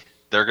body.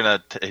 They're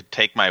gonna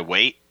take my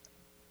weight.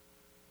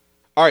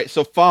 all right,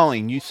 so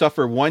falling, you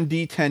suffer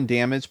 1d10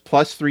 damage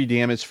plus 3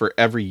 damage for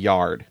every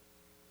yard.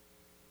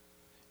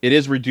 It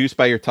is reduced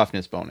by your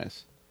toughness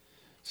bonus.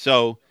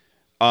 So,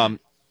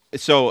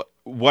 so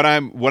what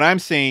I'm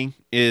saying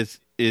is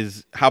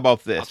how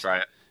about this? I'll try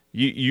it.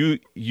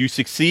 You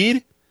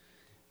succeed,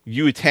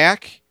 you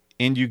attack,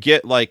 and you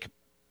get like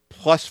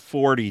plus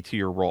 40 to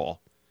your roll,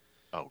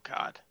 Oh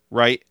God.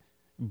 right?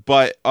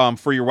 But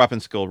for your weapon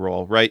skill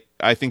roll, right?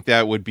 I think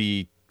that would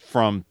be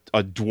from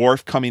a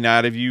dwarf coming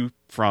out of you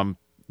from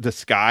the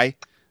sky.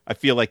 I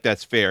feel like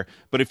that's fair.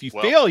 But if you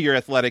Well- fail your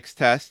athletics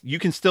test, you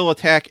can still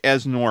attack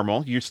as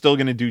normal. You're still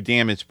going to do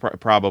damage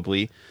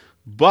probably,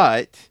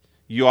 but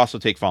you also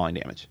take falling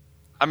damage.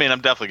 I mean,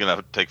 I'm definitely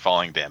gonna take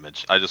falling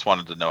damage. I just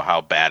wanted to know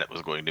how bad it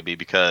was going to be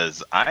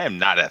because I am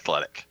not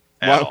athletic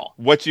at all.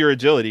 What's your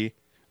agility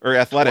or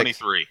athletics?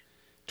 23.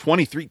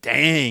 23.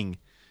 Dang.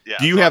 Yeah.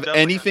 Do you so I'm have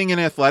definitely anything in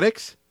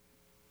athletics?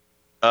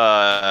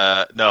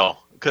 No,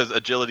 because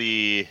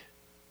agility.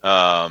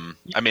 I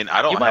mean,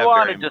 I don't You might have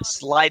want very. to just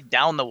slide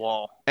down the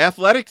wall.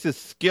 Athletics is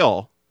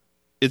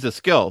a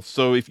skill.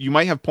 So if you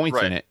might have points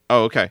in Right. it.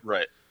 Oh, okay.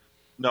 Right.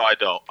 No, I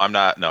don't. I'm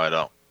not. No, I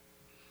don't.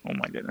 Oh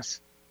my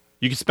goodness.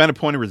 You can spend a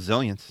point of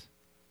resilience.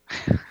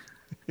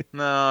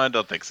 No, I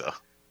don't think so.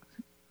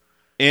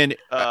 And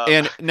Uh,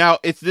 and now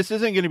this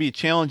isn't going to be a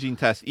challenging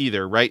test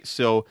either, right?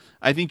 So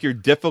I think your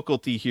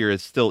difficulty here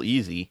is still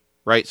easy,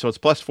 right? So it's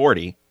plus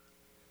 40.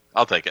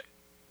 I'll take it.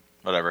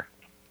 Whatever.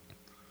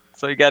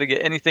 So you got to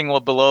get anything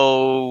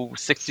below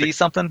 60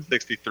 something?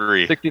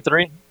 63.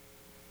 63?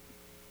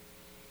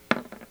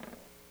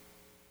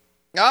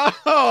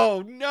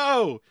 Oh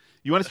no!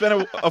 You want to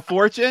spend a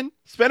fortune?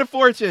 Spend a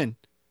fortune.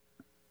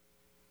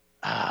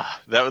 That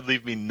would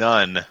leave me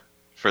none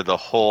for the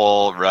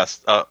whole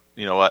rest. Oh,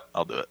 you know what?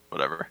 I'll do it.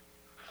 Whatever.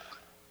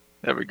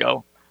 There we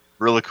go.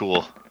 Really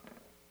cool.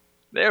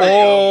 There we go.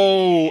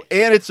 Oh,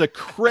 and it's a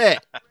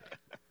crit.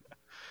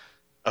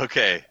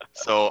 Okay,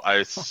 so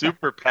I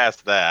super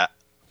passed that.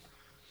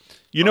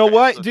 You know Okay,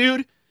 what, so-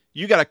 dude?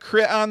 You got a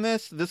crit on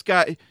this. This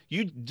guy.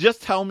 You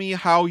just tell me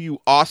how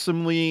you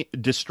awesomely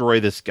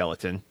destroy this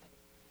skeleton.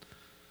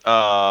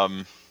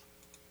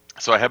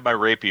 So I have my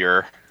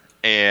rapier,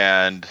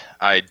 and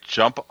I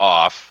jump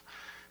off,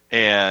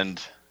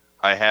 and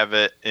I have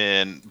it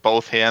in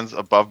both hands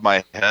above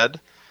my head,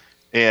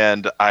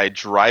 and I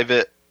drive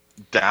it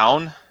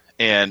down,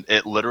 and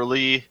it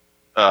literally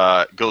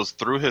goes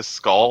through his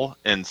skull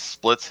and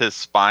splits his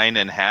spine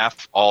in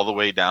half all the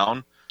way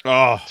down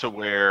to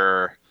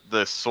where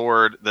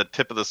the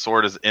tip of the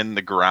sword is in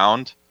the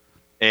ground,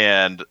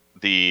 and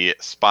the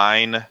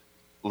spine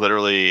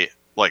literally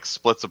like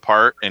splits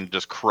apart and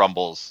just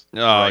crumbles.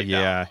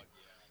 Down.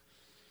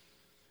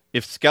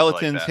 If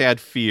skeletons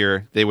had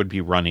fear, they would be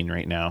running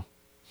right now.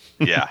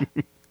 Yeah.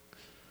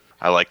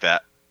 I like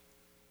that.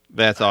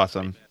 That's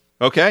awesome.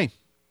 Okay.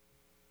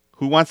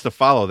 Who wants to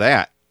follow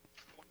that?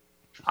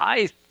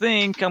 I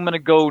think I'm going to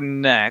go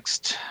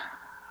next.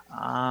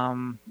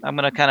 I'm going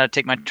to kind of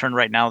take my turn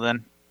right now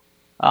then.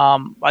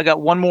 I got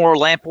one more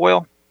lamp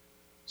oil,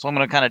 so I'm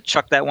going to kind of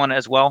chuck that one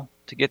as well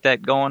to get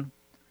that going.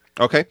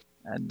 Okay.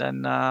 And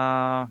then,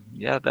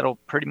 that'll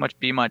pretty much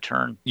be my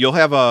turn. You'll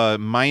have a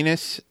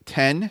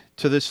 -10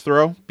 to this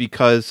throw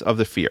because of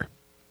the fear.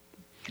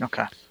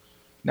 Okay.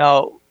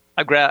 No,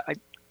 I grab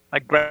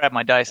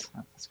my dice.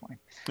 That's fine.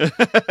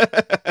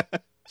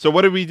 So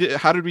what did we do?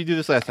 How did we do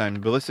this last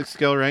time? Ballistic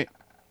skill, right?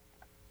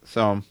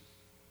 So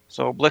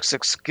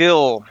ballistic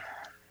skill.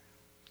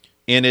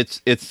 And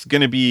it's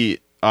going to be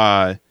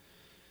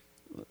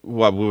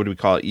what would we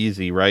call it?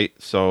 Easy, right?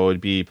 So it'd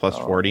be plus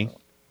 40.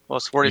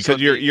 Plus 40. Because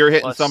you're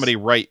hitting somebody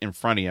right in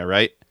front of you,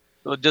 right?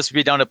 It'll just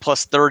be down to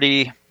plus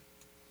 30.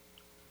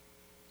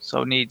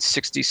 So need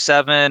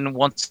 67,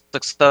 one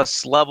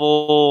success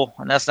level,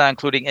 and that's not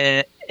including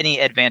any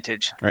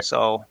advantage. Right.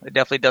 So it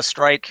definitely does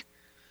strike.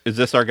 Is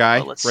this our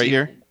guy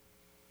here?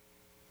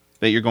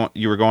 That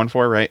you were going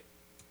for, right?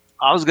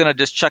 I was gonna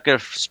just chuck it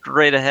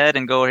straight ahead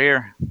and go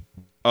here.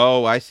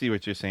 Oh, I see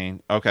what you're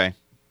saying. Okay,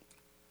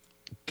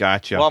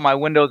 gotcha. While my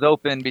window's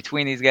open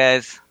between these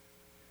guys.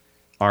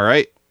 All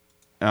right,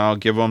 I'll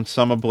give them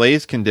some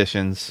ablaze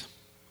conditions.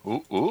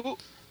 Ooh.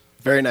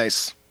 Very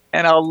nice.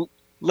 And I'll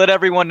let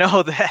everyone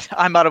know that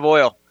I'm out of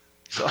oil.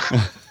 So.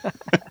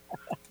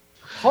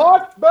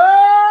 Hot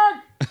bag!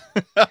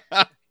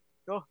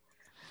 Go,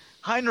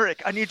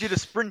 Heinrich, I need you to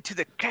sprint to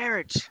the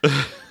carriage.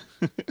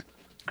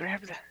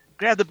 Grab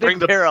the big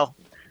barrel.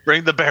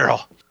 Bring the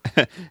barrel.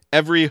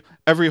 Every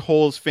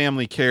Holes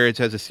family carriage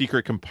has a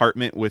secret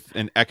compartment with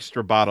an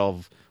extra bottle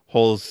of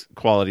Holes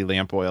quality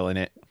lamp oil in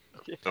it.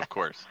 Of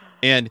course.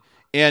 And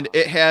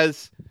it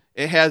has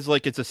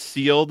like it's a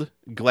sealed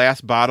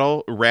glass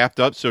bottle wrapped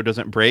up so it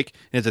doesn't break.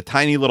 And it's a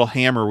tiny little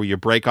hammer where you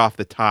break off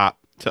the top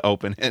to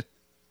open it.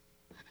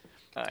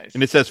 Nice.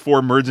 And it says for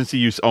emergency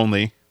use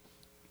only.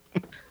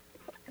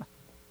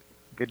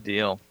 Good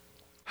deal.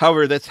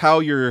 However, that's how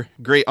your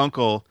great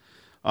uncle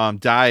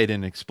died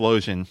in an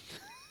explosion.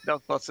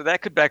 No, so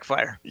that could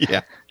backfire.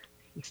 Yeah.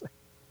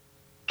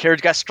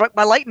 Carriage got struck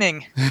by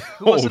lightning.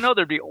 Who wants to know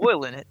there'd be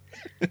oil in it?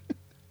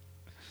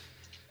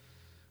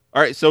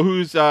 All right, so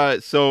who's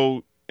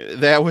so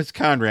that was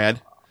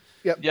Conrad.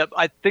 Yep.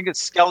 I think it's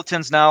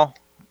skeletons now.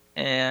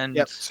 And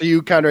yep. So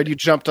you, Conrad, you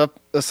jumped up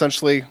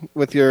essentially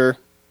with your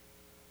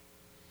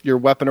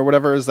weapon or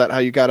whatever. Is that how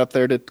you got up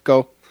there to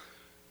go?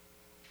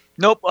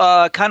 Nope.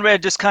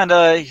 Conrad just kind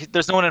of.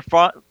 There's no one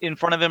in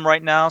front of him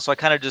right now, so I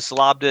kind of just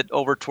lobbed it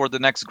over toward the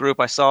next group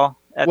I saw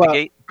at the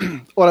gate.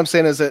 What I'm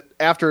saying is that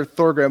after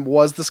Thorgrim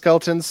was the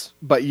skeletons,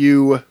 but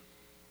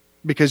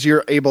because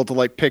you're able to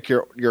like pick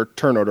your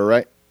turn order,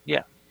 right?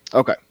 Yeah.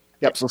 Okay.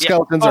 Yep. So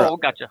skeletons are. Oh,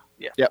 gotcha.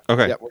 Yeah. Yep.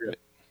 Okay. Yep, we're good.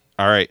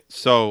 All right.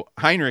 So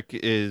Heinrich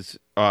is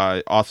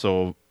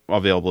also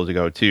available to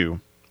go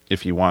too,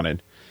 if you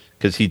wanted,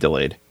 because he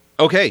delayed.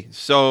 Okay.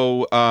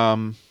 So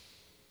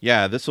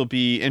this will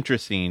be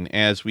interesting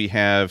as we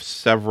have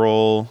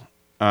several.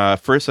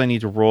 First, I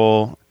need to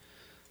roll.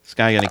 This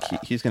guy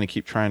he's gonna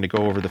keep trying to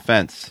go over the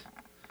fence,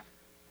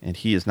 and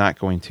he is not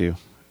going to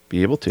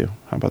be able to.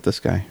 How about this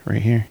guy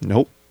right here?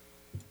 Nope.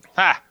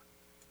 Ha!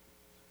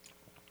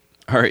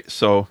 All right,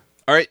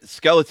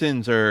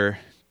 skeletons are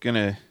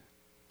gonna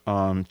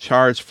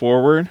charge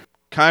forward.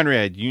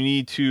 Conrad, you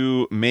need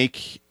to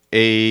make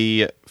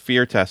a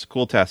fear test,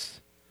 cool test.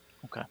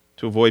 Okay.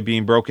 To avoid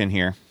being broken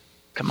here.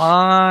 Come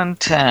on,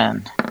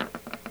 10.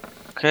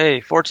 Okay,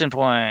 fortune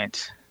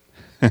point.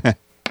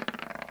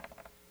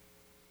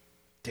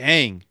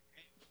 Dang.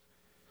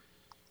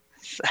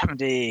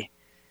 70.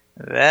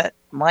 That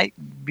might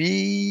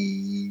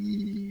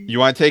be... You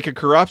want to take a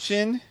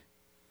corruption?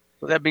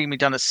 Will that bring me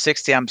down to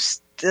 60?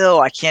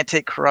 I can't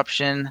take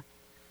corruption.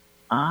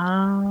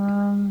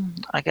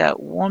 I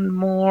got one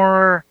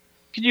more.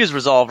 You can use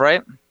resolve,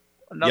 right?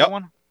 Another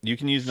one? You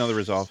can use another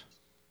resolve.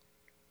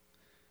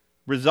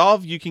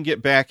 Resolve, you can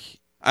get back.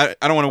 I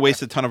don't want to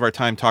waste a ton of our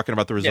time talking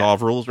about the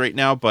resolve rules right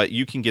now, but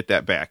you can get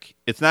that back.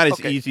 It's not as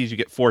easy as you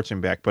get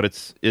fortune back, but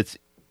it's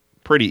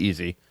pretty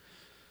easy.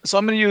 So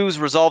I'm going to use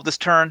resolve this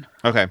turn.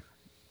 Okay.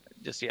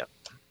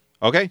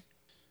 Okay.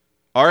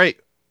 All right.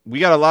 We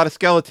got a lot of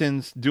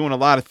skeletons doing a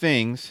lot of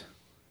things.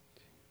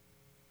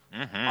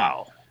 Mm-hmm.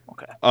 Wow.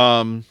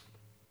 Okay.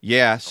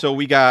 Yeah, so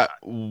we got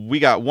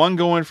one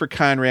going for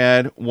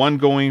Conrad, one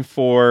going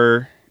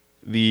for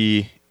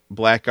the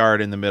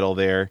blackguard in the middle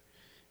there,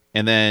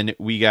 And then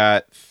we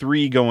got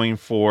 3 going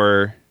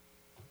for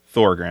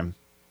Thorgrim.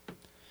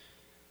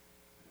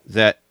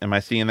 Am I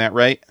seeing that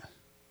right?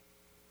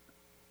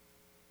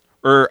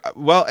 Or,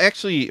 well,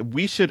 actually,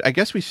 I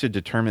guess we should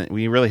determine,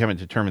 we really haven't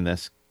determined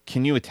this.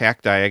 Can you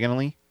attack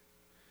diagonally?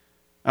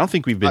 I don't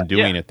think we've been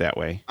doing it that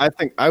way.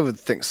 I would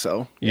think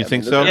so. You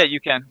think so? Yeah, you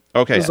can.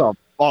 Okay. This is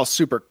all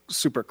super,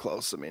 super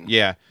close. I mean,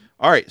 Yeah.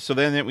 All right. So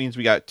then that means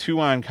we got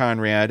 2 on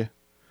Conrad,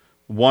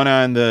 1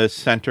 on the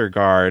center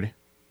guard,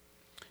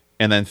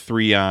 and then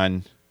 3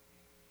 on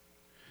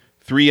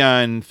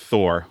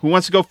Thor. Who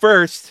wants to go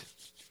first?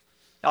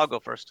 I'll go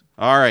first.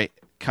 All right,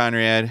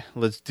 Conrad,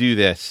 let's do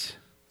this.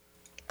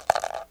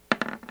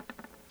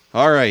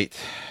 All right.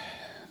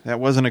 That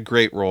wasn't a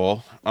great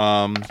roll.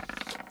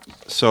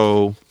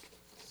 So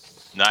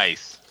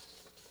Nice.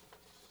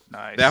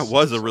 that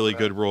was a really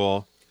good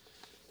roll.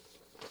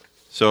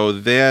 So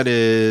that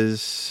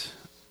is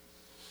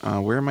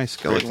where are my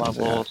skeletons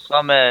at?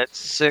 I'm at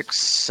 6,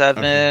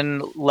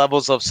 7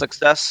 levels of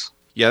success.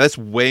 Yeah, that's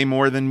way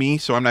more than me,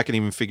 so I'm not going to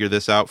even figure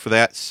this out for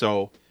that.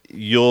 So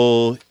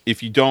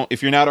if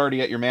you're not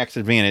already at your max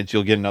advantage,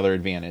 you'll get another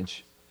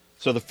advantage.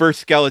 So the first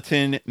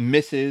skeleton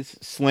misses,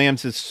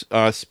 slams his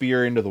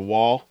spear into the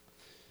wall.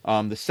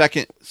 The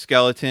second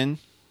skeleton,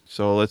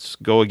 so let's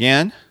go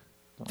again.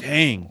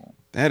 Dang,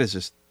 that is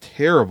just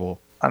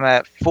terrible. I'm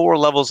at 4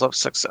 levels of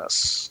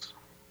success.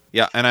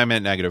 Yeah, and I'm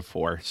at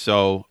 -4.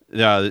 So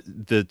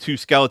the 2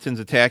 skeletons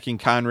attacking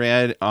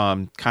Conrad,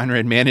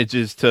 Conrad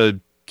manages to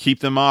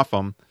keep them off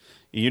him.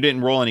 You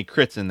didn't roll any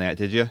crits in that,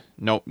 did you?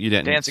 Nope, you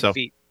didn't. Dancing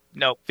feet.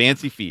 Nope.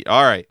 Fancy feet.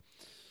 All right.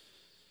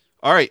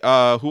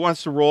 Who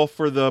wants to roll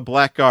for the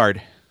black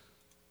guard?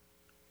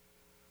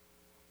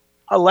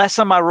 Last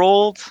time I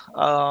rolled,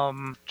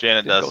 Janet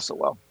didn't go does. so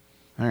well.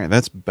 All right,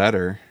 that's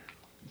better.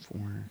 4.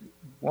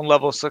 1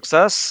 level of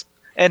success.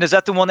 And is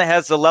that the one that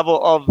has the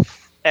level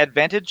of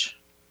advantage?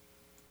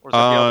 Or is that the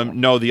other one?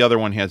 No, the other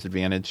one has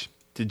advantage.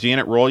 Did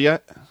Janet roll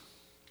yet?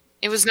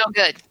 It was no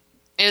good.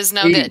 It was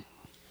no good.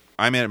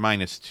 I'm at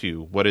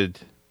 -2. What did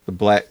the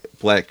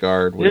black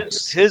guard?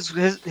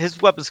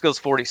 His weapon skill's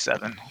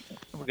 47.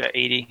 We got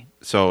 80.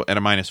 So at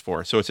a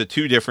 -4. So it's a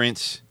 2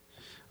 difference.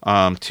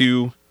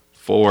 2,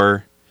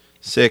 4,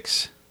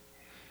 6,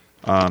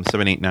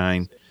 7, 8,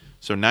 9.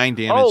 So 9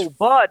 damage. Oh,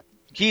 but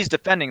he's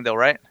defending though,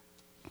 right?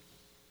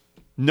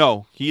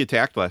 No, he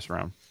attacked last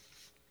round.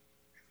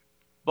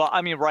 But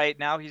I mean, right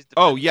now he's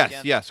defending. Oh,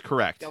 yes,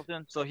 correct.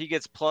 Skeleton, so he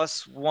gets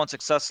 +1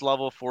 success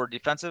level for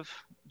defensive.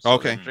 So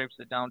Okay. that brings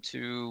it down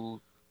to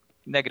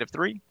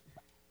 -3.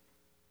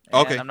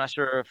 Okay. And I'm not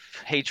sure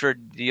if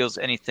hatred deals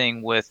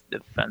anything with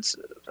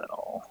defensive at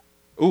all.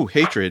 Ooh,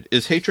 hatred.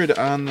 Is hatred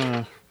on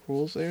the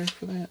rules there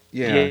for that?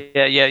 Yeah.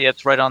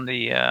 It's right on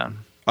the.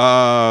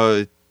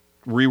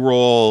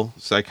 Reroll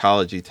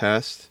psychology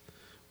test.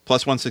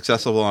 +1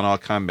 success level on all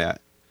combat.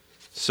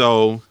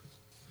 So,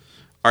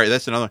 all right,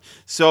 that's another one.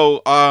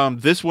 So,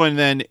 this one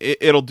then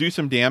it'll do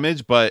some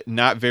damage, but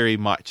not very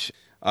much.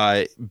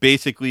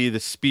 Basically,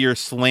 the spear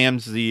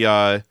slams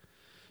the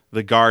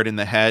guard in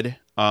the head,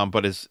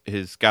 but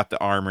has got the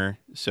armor,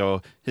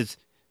 so his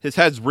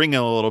head's ringing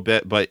a little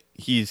bit, but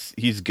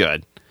he's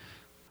good.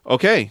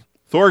 Okay,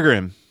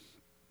 Thorgrim,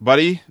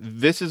 buddy,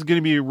 this is going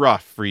to be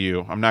rough for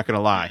you. I'm not going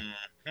to lie.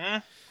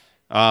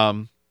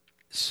 Mm-hmm.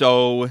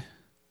 So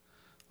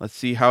let's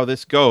see how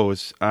this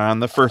goes on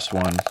the first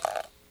one.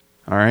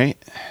 All right.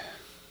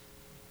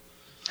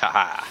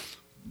 Haha.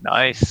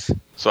 Nice.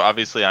 So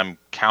obviously I'm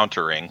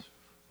countering.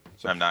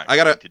 So I'm not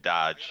going to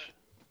dodge.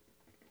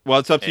 Well,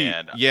 it's up to you.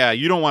 And, Yeah,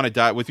 you don't want to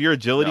dodge. With your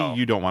agility, No.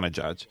 you don't want to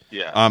dodge.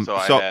 Yeah.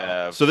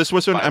 So this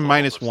was I'm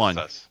 -1.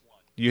 Success.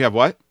 You have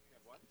what?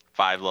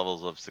 5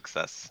 levels of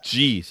success.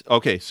 Jeez.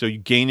 Okay, so you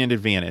gain an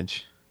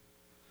advantage.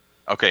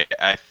 Okay,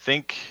 I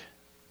think,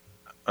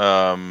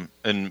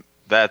 and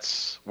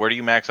that's where do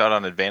you max out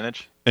on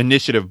advantage?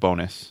 Initiative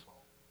bonus.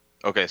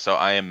 Okay, so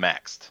I am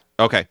maxed.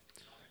 Okay.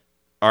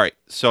 All right.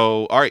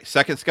 So,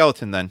 second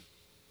skeleton then.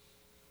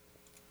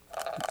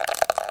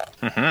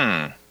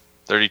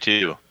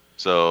 32.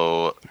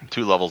 So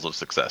 2 levels of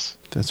success.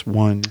 That's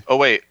 1. Oh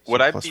wait, So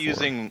would I plus be 4.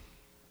 using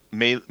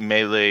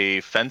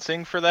melee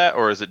fencing for that,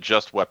 or is it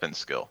just weapon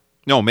skill?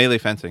 No, melee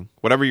fencing.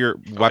 Whatever your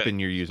weapon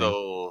you're using.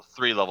 So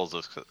 3 levels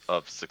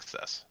of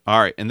success.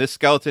 All right, and this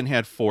skeleton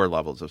had 4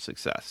 levels of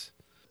success.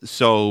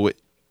 So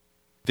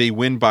they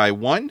win by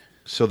 1.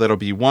 So that'll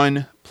be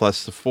 1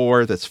 plus the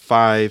 4. That's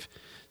 5,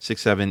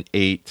 6, 7,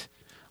 8.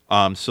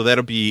 So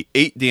that'll be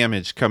 8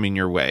 damage coming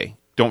your way.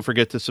 Don't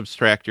forget to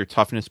subtract your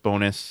toughness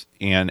bonus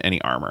and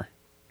any armor.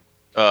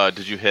 Where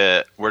did you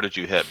hit?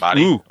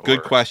 Body? Ooh, good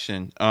or-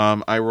 question.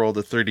 I rolled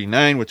a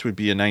 39, which would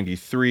be a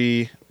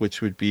 93,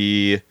 which would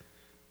be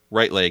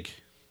right leg.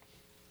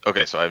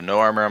 Okay, so I have no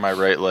armor on my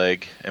right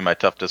leg, and my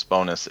toughness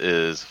bonus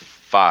is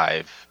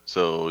 5.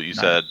 So you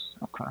said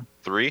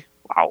 3?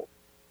 Wow.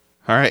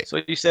 All right.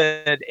 So you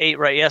said 8,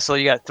 right? Yeah. So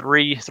you got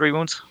three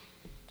wounds.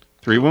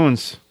 3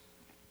 wounds.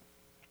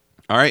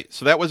 All right.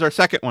 So that was our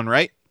second one,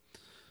 right?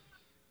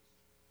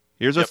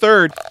 Here's our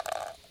third.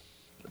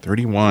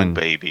 31.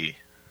 Baby.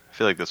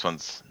 feel like this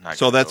one's not.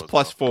 So that's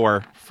plus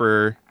 4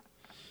 for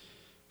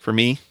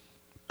me.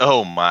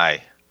 Oh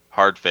my!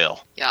 Hard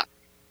fail. Yeah.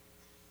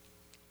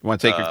 You want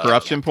to take a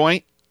corruption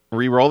point?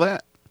 Re-roll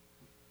that?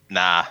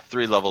 Nah,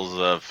 3 levels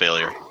of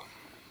failure.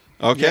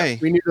 Okay. Yeah,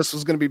 we knew this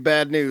was going to be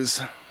bad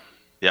news.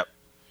 Yep.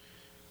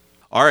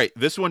 All right.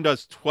 This one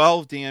does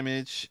 12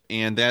 damage,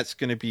 and that's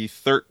going to be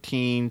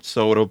 13,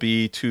 so it'll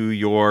be to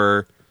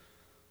your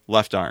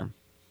left arm.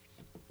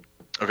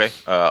 Okay.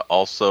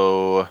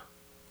 Also,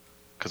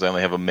 because I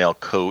only have a male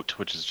coat,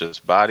 which is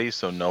just body,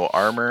 so no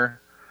armor.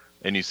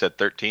 And you said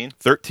 13?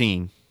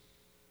 13.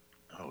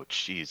 Oh,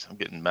 jeez. I'm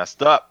getting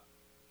messed up.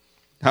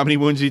 How many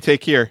wounds do you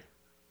take here?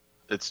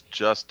 It's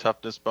just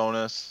toughness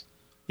bonus.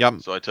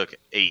 Yep. So I took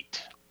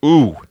 8.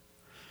 Ooh.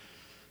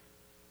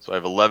 So I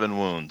have 11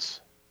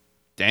 wounds.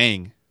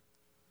 Dang.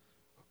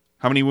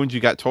 How many wounds you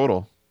got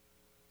total?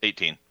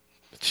 18.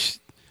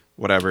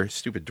 Whatever.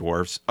 Stupid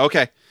dwarves.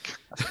 Okay.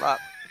 That's a lot.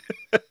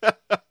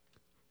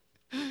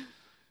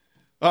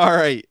 All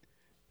right.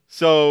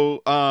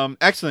 So,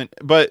 excellent.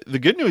 But the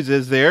good news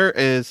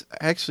is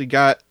actually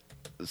got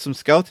some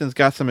skeletons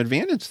got some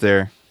advantage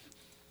there.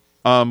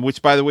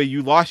 Which, by the way,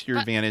 you lost your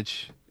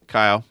advantage,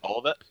 Kyle. All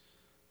of it?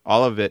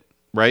 All of it,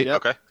 right? Yep.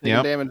 Okay.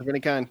 Taking damage of any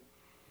kind.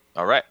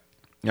 All right.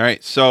 All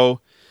right. So,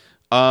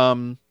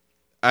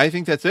 I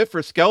think that's it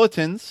for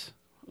skeletons.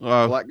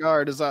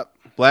 Blackguard is up.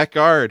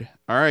 Blackguard.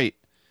 All right.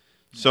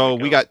 So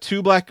we got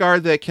 2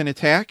 Blackguard that can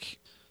attack.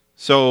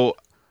 So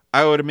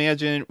I would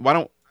imagine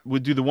we'll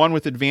do the one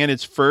with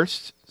advantage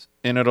first,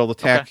 and it'll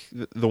attack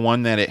the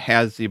one that it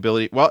has the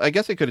ability. Well, I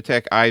guess it could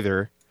attack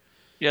either.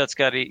 Yeah, it's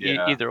got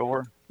either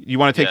or. You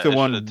want to take the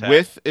one attack.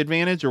 with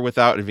advantage or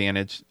without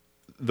advantage?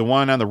 The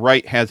one on the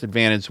right has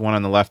advantage. The one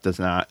on the left does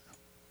not.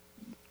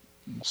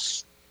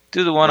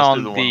 Do the one Let's on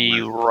do the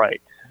the one with-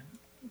 right.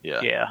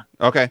 Yeah. Yeah.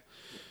 Okay.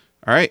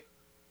 All right.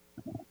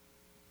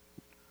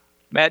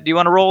 Matt, do you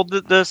want to roll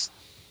this?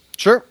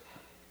 Sure.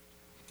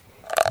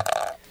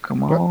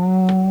 Come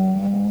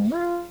on.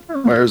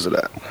 Where is it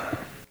at?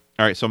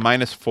 All right. So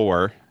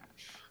 -4.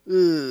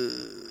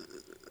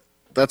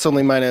 That's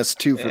only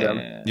 -2 for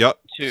them. Yep.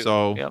 2.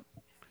 So Yep.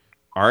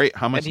 all right.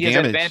 How much And he has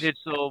damage? advantage,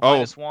 so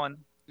Oh. -1.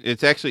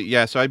 It's actually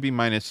so I'd be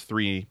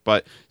 -3,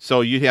 but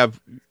so you have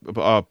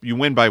you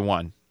win by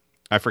 1.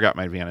 I forgot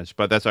my advantage,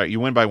 but that's all right. You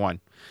win by 1.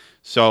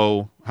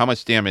 So how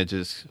much damage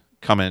is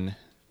coming?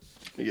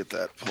 Let me get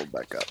that pulled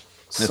back up.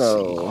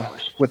 So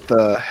with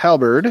the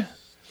halberd,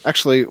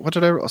 actually, what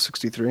did I roll?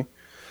 63.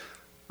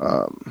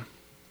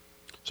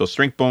 So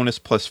strength bonus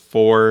plus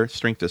 4.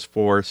 Strength is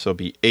 4, so it'll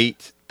be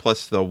 8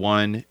 plus the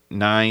 1,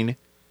 9.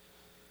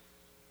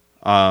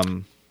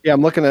 Yeah,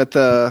 I'm looking at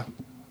the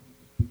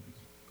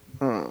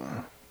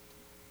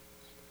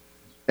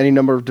any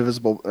number of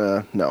divisible.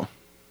 No,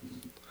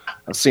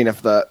 I'm seeing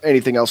if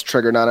anything else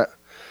triggered on it.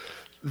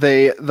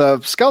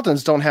 The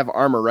skeletons don't have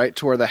armor, right?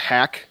 To where the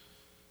hack.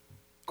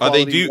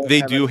 They do.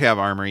 They do have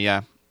armor.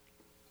 Yeah.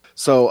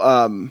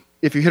 So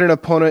if you hit an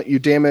opponent, you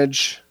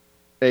damage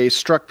a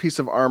struck piece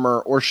of armor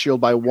or shield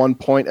by 1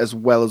 point, as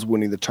well as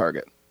wounding the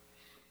target.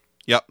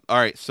 Yep. All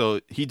right. So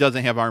he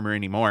doesn't have armor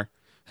anymore.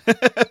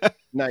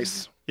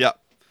 Nice. Yep.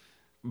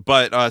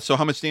 But so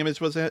how much damage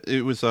was that?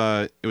 It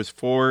was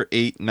 4,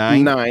 8,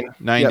 9. 9.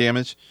 9 Yep.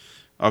 damage.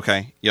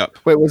 Okay. Yep.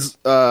 Wait, was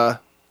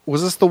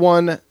this the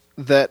one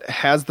that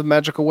has the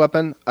magical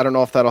weapon? I don't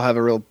know if that'll have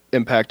a real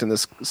impact in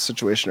this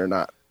situation or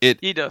not.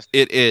 He does.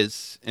 It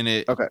is, and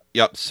it. Okay.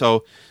 Yep.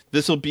 So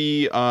this will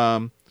be.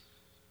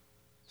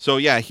 So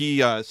yeah,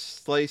 he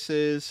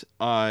slices.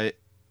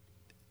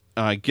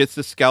 Gets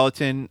the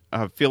skeleton.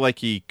 I feel like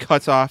he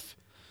cuts off.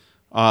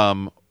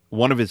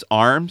 One of his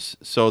arms,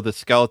 so the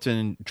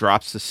skeleton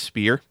drops the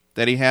spear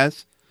that he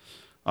has.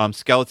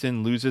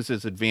 Skeleton loses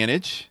his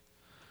advantage,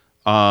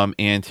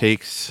 and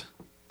takes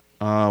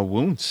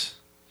wounds.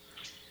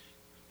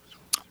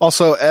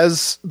 Also,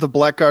 as the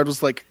Blackguard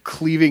was like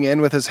cleaving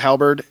in with his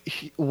halberd,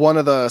 one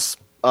of the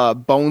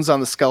bones on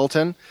the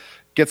skeleton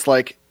gets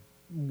like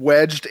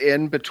wedged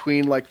in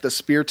between like the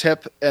spear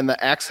tip and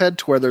the axe head,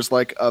 to where there's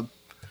like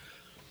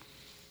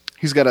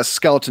he's got a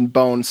skeleton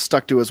bone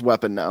stuck to his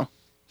weapon now.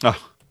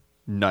 Oh,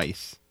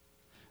 nice.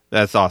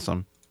 That's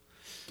awesome.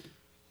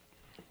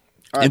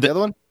 All right, And the other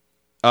one?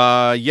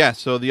 Yeah,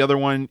 so the other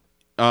one,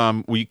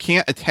 well, you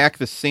can't attack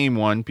the same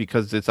one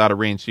because it's out of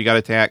range. So you got to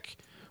attack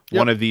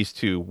one of these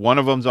two. One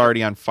of them's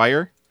already on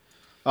fire.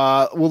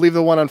 We'll leave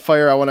the one on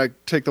fire. I want to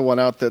take the one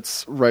out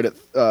that's right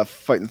at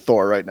fighting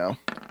Thor right now.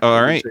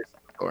 All right.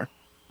 Thor.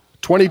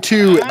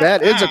 22.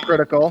 That is a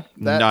critical.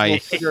 That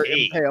Nice. will trigger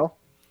impale.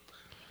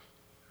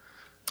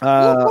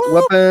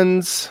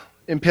 Weapons.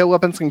 Impale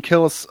weapons can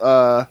kill us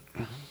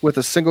with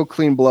a single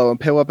clean blow.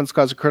 Impale weapons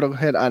cause a critical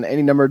hit on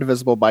any number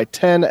divisible by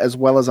 10, as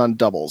well as on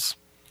doubles.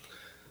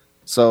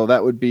 So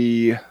that would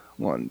be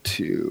 1,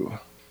 2.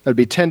 That'd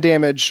be 10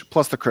 damage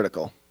plus the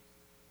critical.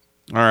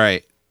 All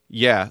right.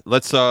 Yeah.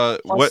 Let's.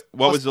 What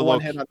was the one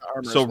location? hit on the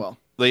armor So as well.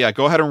 yeah,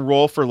 go ahead and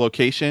roll for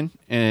location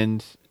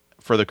and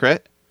for the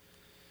crit.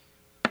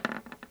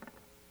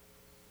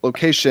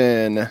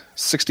 Location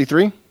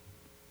 63.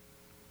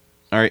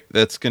 All right,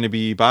 that's going to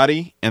be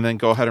body, and then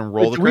go ahead and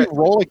roll the do crit. we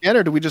roll again,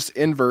 or do we just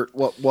invert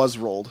what was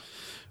rolled?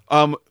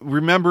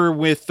 Remember,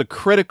 with the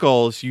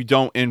criticals, you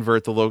don't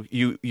invert the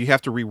you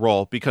have to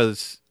re-roll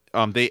because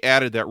they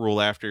added that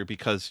rule after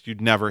because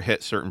you'd never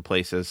hit certain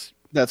places.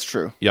 That's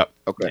true. Yep.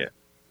 Okay.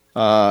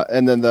 Yeah.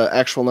 And then the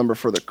actual number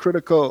for the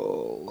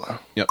critical.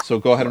 Yep. So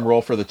go ahead and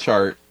roll for the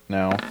chart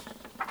now.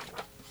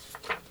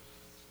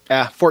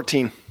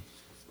 14.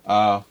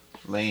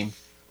 Lame.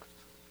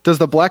 Does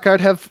the black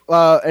card have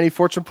any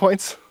fortune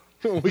points?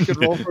 We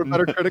could roll for a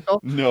better critical.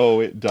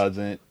 No, it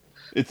doesn't.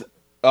 It's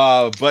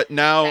but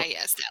now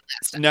yes, that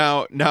last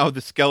time. now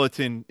the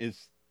skeleton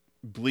is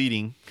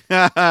bleeding.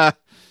 Not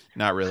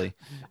really.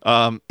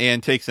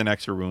 And takes an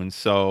extra wound.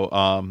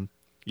 So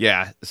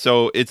yeah.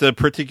 So it's a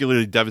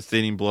particularly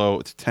devastating blow.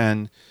 It's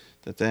 10.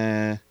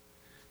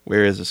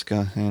 Where is the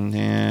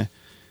skeleton?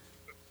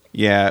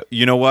 Yeah.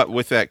 You know what?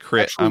 With that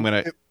crit, actually, I'm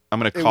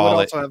gonna call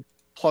it. Also have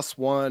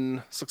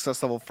 +1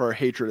 success level for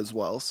hatred as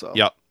well. So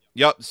yep.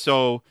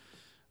 So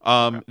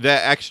that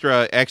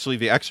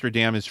the extra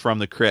damage from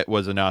the crit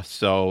was enough.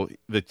 So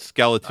the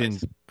skeleton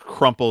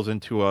crumples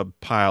into a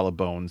pile of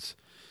bones.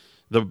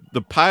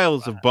 The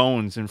piles of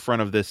bones in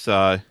front of this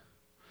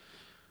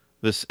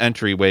this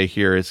entryway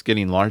here is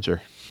getting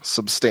larger.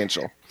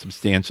 Substantial.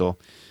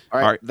 All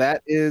right.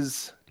 That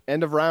is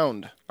end of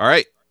round. All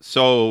right.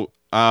 So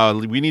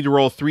we need to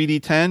roll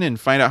 3d10 and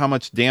find out how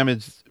much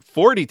damage.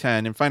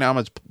 4d10 and find out how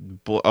much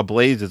a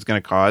blaze is going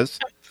to cause.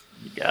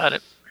 You got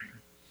it.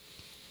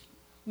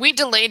 We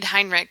delayed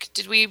Heinrich.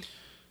 Did we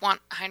want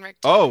Heinrich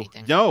to do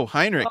anything? No,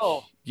 Heinrich.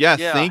 Oh, yes,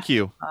 yeah. Thank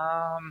you.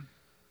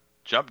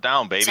 Jump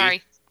down, baby.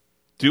 Sorry.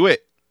 Do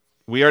it.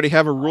 We already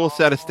have a rule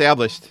set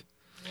established.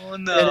 Oh,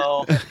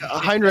 no.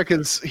 Heinrich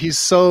he's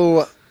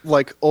so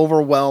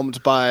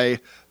overwhelmed by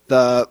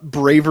the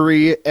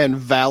bravery and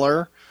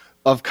valor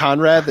of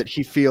Conrad that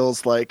he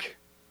feels like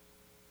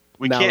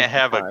we can't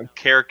have a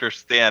character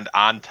stand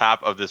on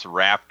top of this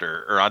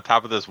raptor or on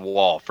top of this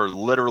wall for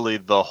literally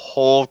the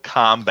whole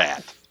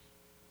combat.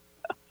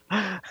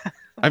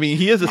 I mean,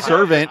 he is a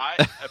servant.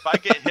 If I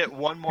get hit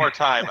one more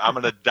time, I'm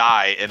going to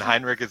die, and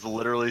Heinrich is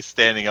literally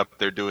standing up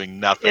there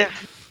doing nothing.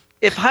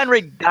 If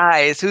Heinrich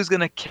dies, who's going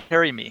to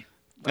carry me?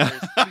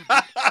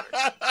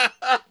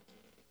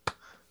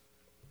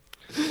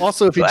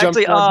 Also, if you jump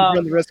down, you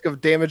run the risk of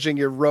damaging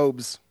your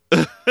robes.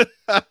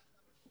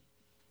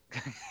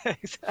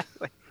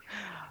 Exactly.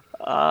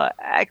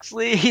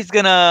 Actually, he's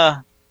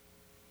gonna.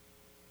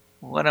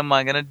 What am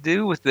I gonna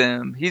do with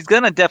him? He's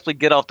gonna definitely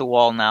get off the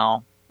wall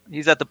now.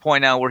 He's at the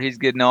point now where he's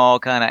getting all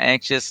kind of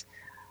anxious.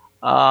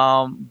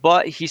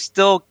 But he's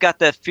still got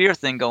that fear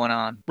thing going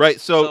on.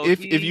 Right. So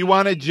if you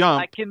want to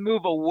jump, I can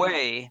move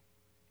away.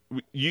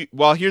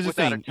 Here's the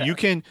thing.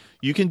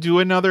 You can do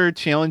another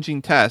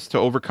challenging test to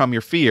overcome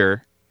your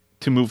fear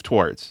to move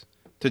towards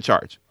to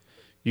charge.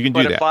 You can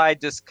do that. But if I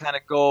just kind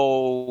of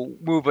go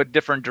move a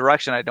different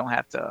direction, I don't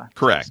have to.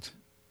 Correct.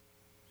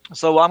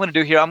 So what I'm going to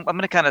do here, I'm going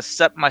to kind of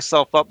set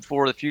myself up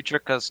for the future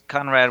because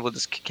Conrad will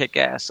just kick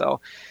ass.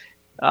 So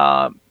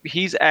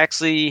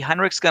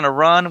Heinrich's going to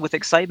run with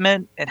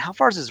excitement. And how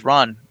far is his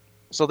run?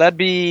 So that'd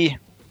be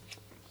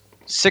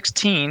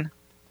 16.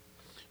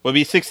 Well,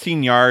 it'd be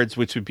 16 yards,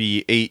 which would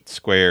be 8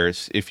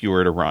 squares if you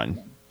were to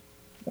run.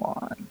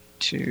 1,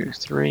 2,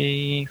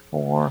 3,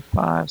 4,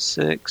 5,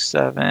 6,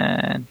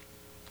 7.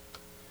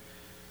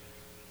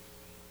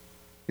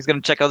 He's going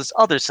to check out this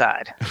other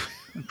side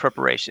in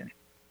preparation.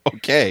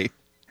 Okay.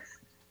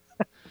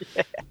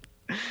 Yeah.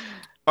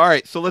 All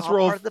right, so let's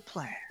roll. Part of the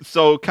plan.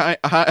 So,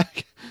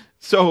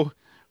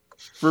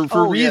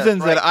 for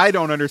reasons that I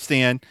don't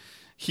understand,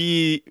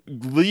 he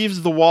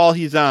leaves the wall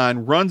he's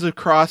on, runs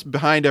across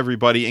behind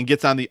everybody, and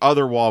gets on the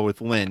other wall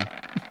with Lynn.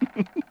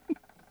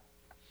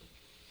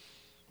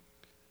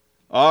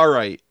 All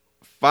right.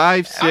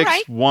 5,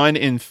 6, 1,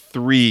 and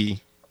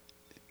 3.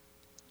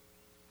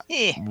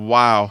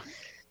 Wow.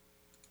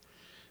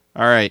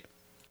 All right.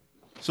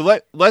 So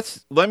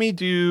let me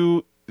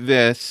do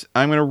this.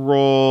 I'm going to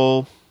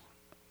roll.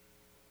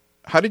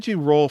 How did you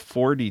roll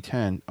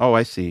 4d10? Oh,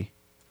 I see.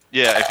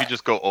 Yeah, if you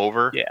just go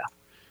over. Yeah.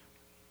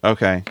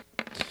 Okay.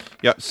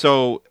 Yep.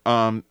 So,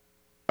 oh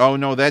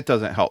no, that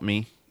doesn't help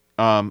me.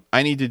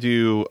 I need to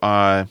do.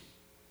 I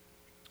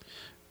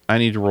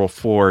need to roll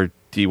 4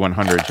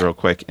 D100s real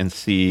quick and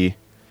see.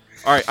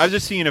 All right, I was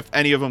just seeing if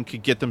any of them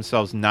could get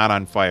themselves not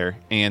on fire,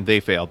 and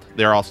they failed.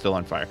 They're all still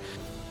on fire.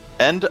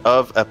 End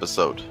of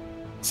episode.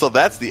 So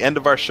that's the end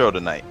of our show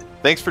tonight.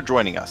 Thanks for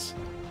joining us.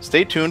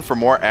 Stay tuned for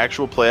more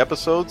actual play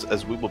episodes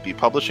as we will be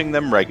publishing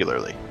them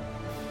regularly.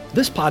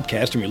 This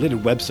podcast and related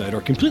website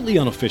are completely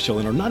unofficial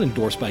and are not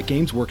endorsed by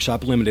Games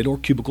Workshop Limited or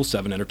Cubicle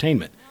 7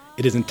 Entertainment.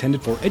 It is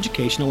intended for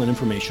educational and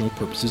informational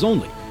purposes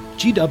only.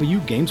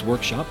 GW, Games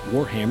Workshop,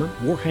 Warhammer,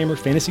 Warhammer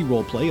Fantasy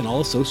Roleplay, and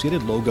all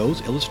associated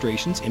logos,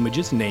 illustrations,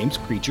 images, names,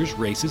 creatures,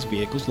 races,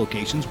 vehicles,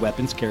 locations,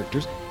 weapons,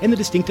 characters, and the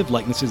distinctive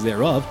likenesses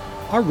thereof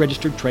are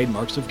registered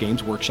trademarks of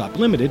Games Workshop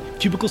Limited,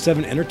 Cubicle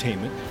 7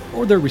 Entertainment,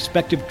 or their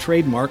respective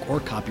trademark or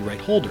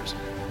copyright holders.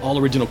 All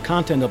original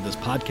content of this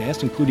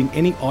podcast, including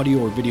any audio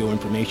or video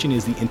information,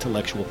 is the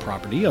intellectual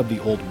property of the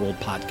Old World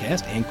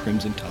Podcast and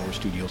Crimson Tower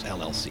Studios,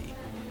 LLC.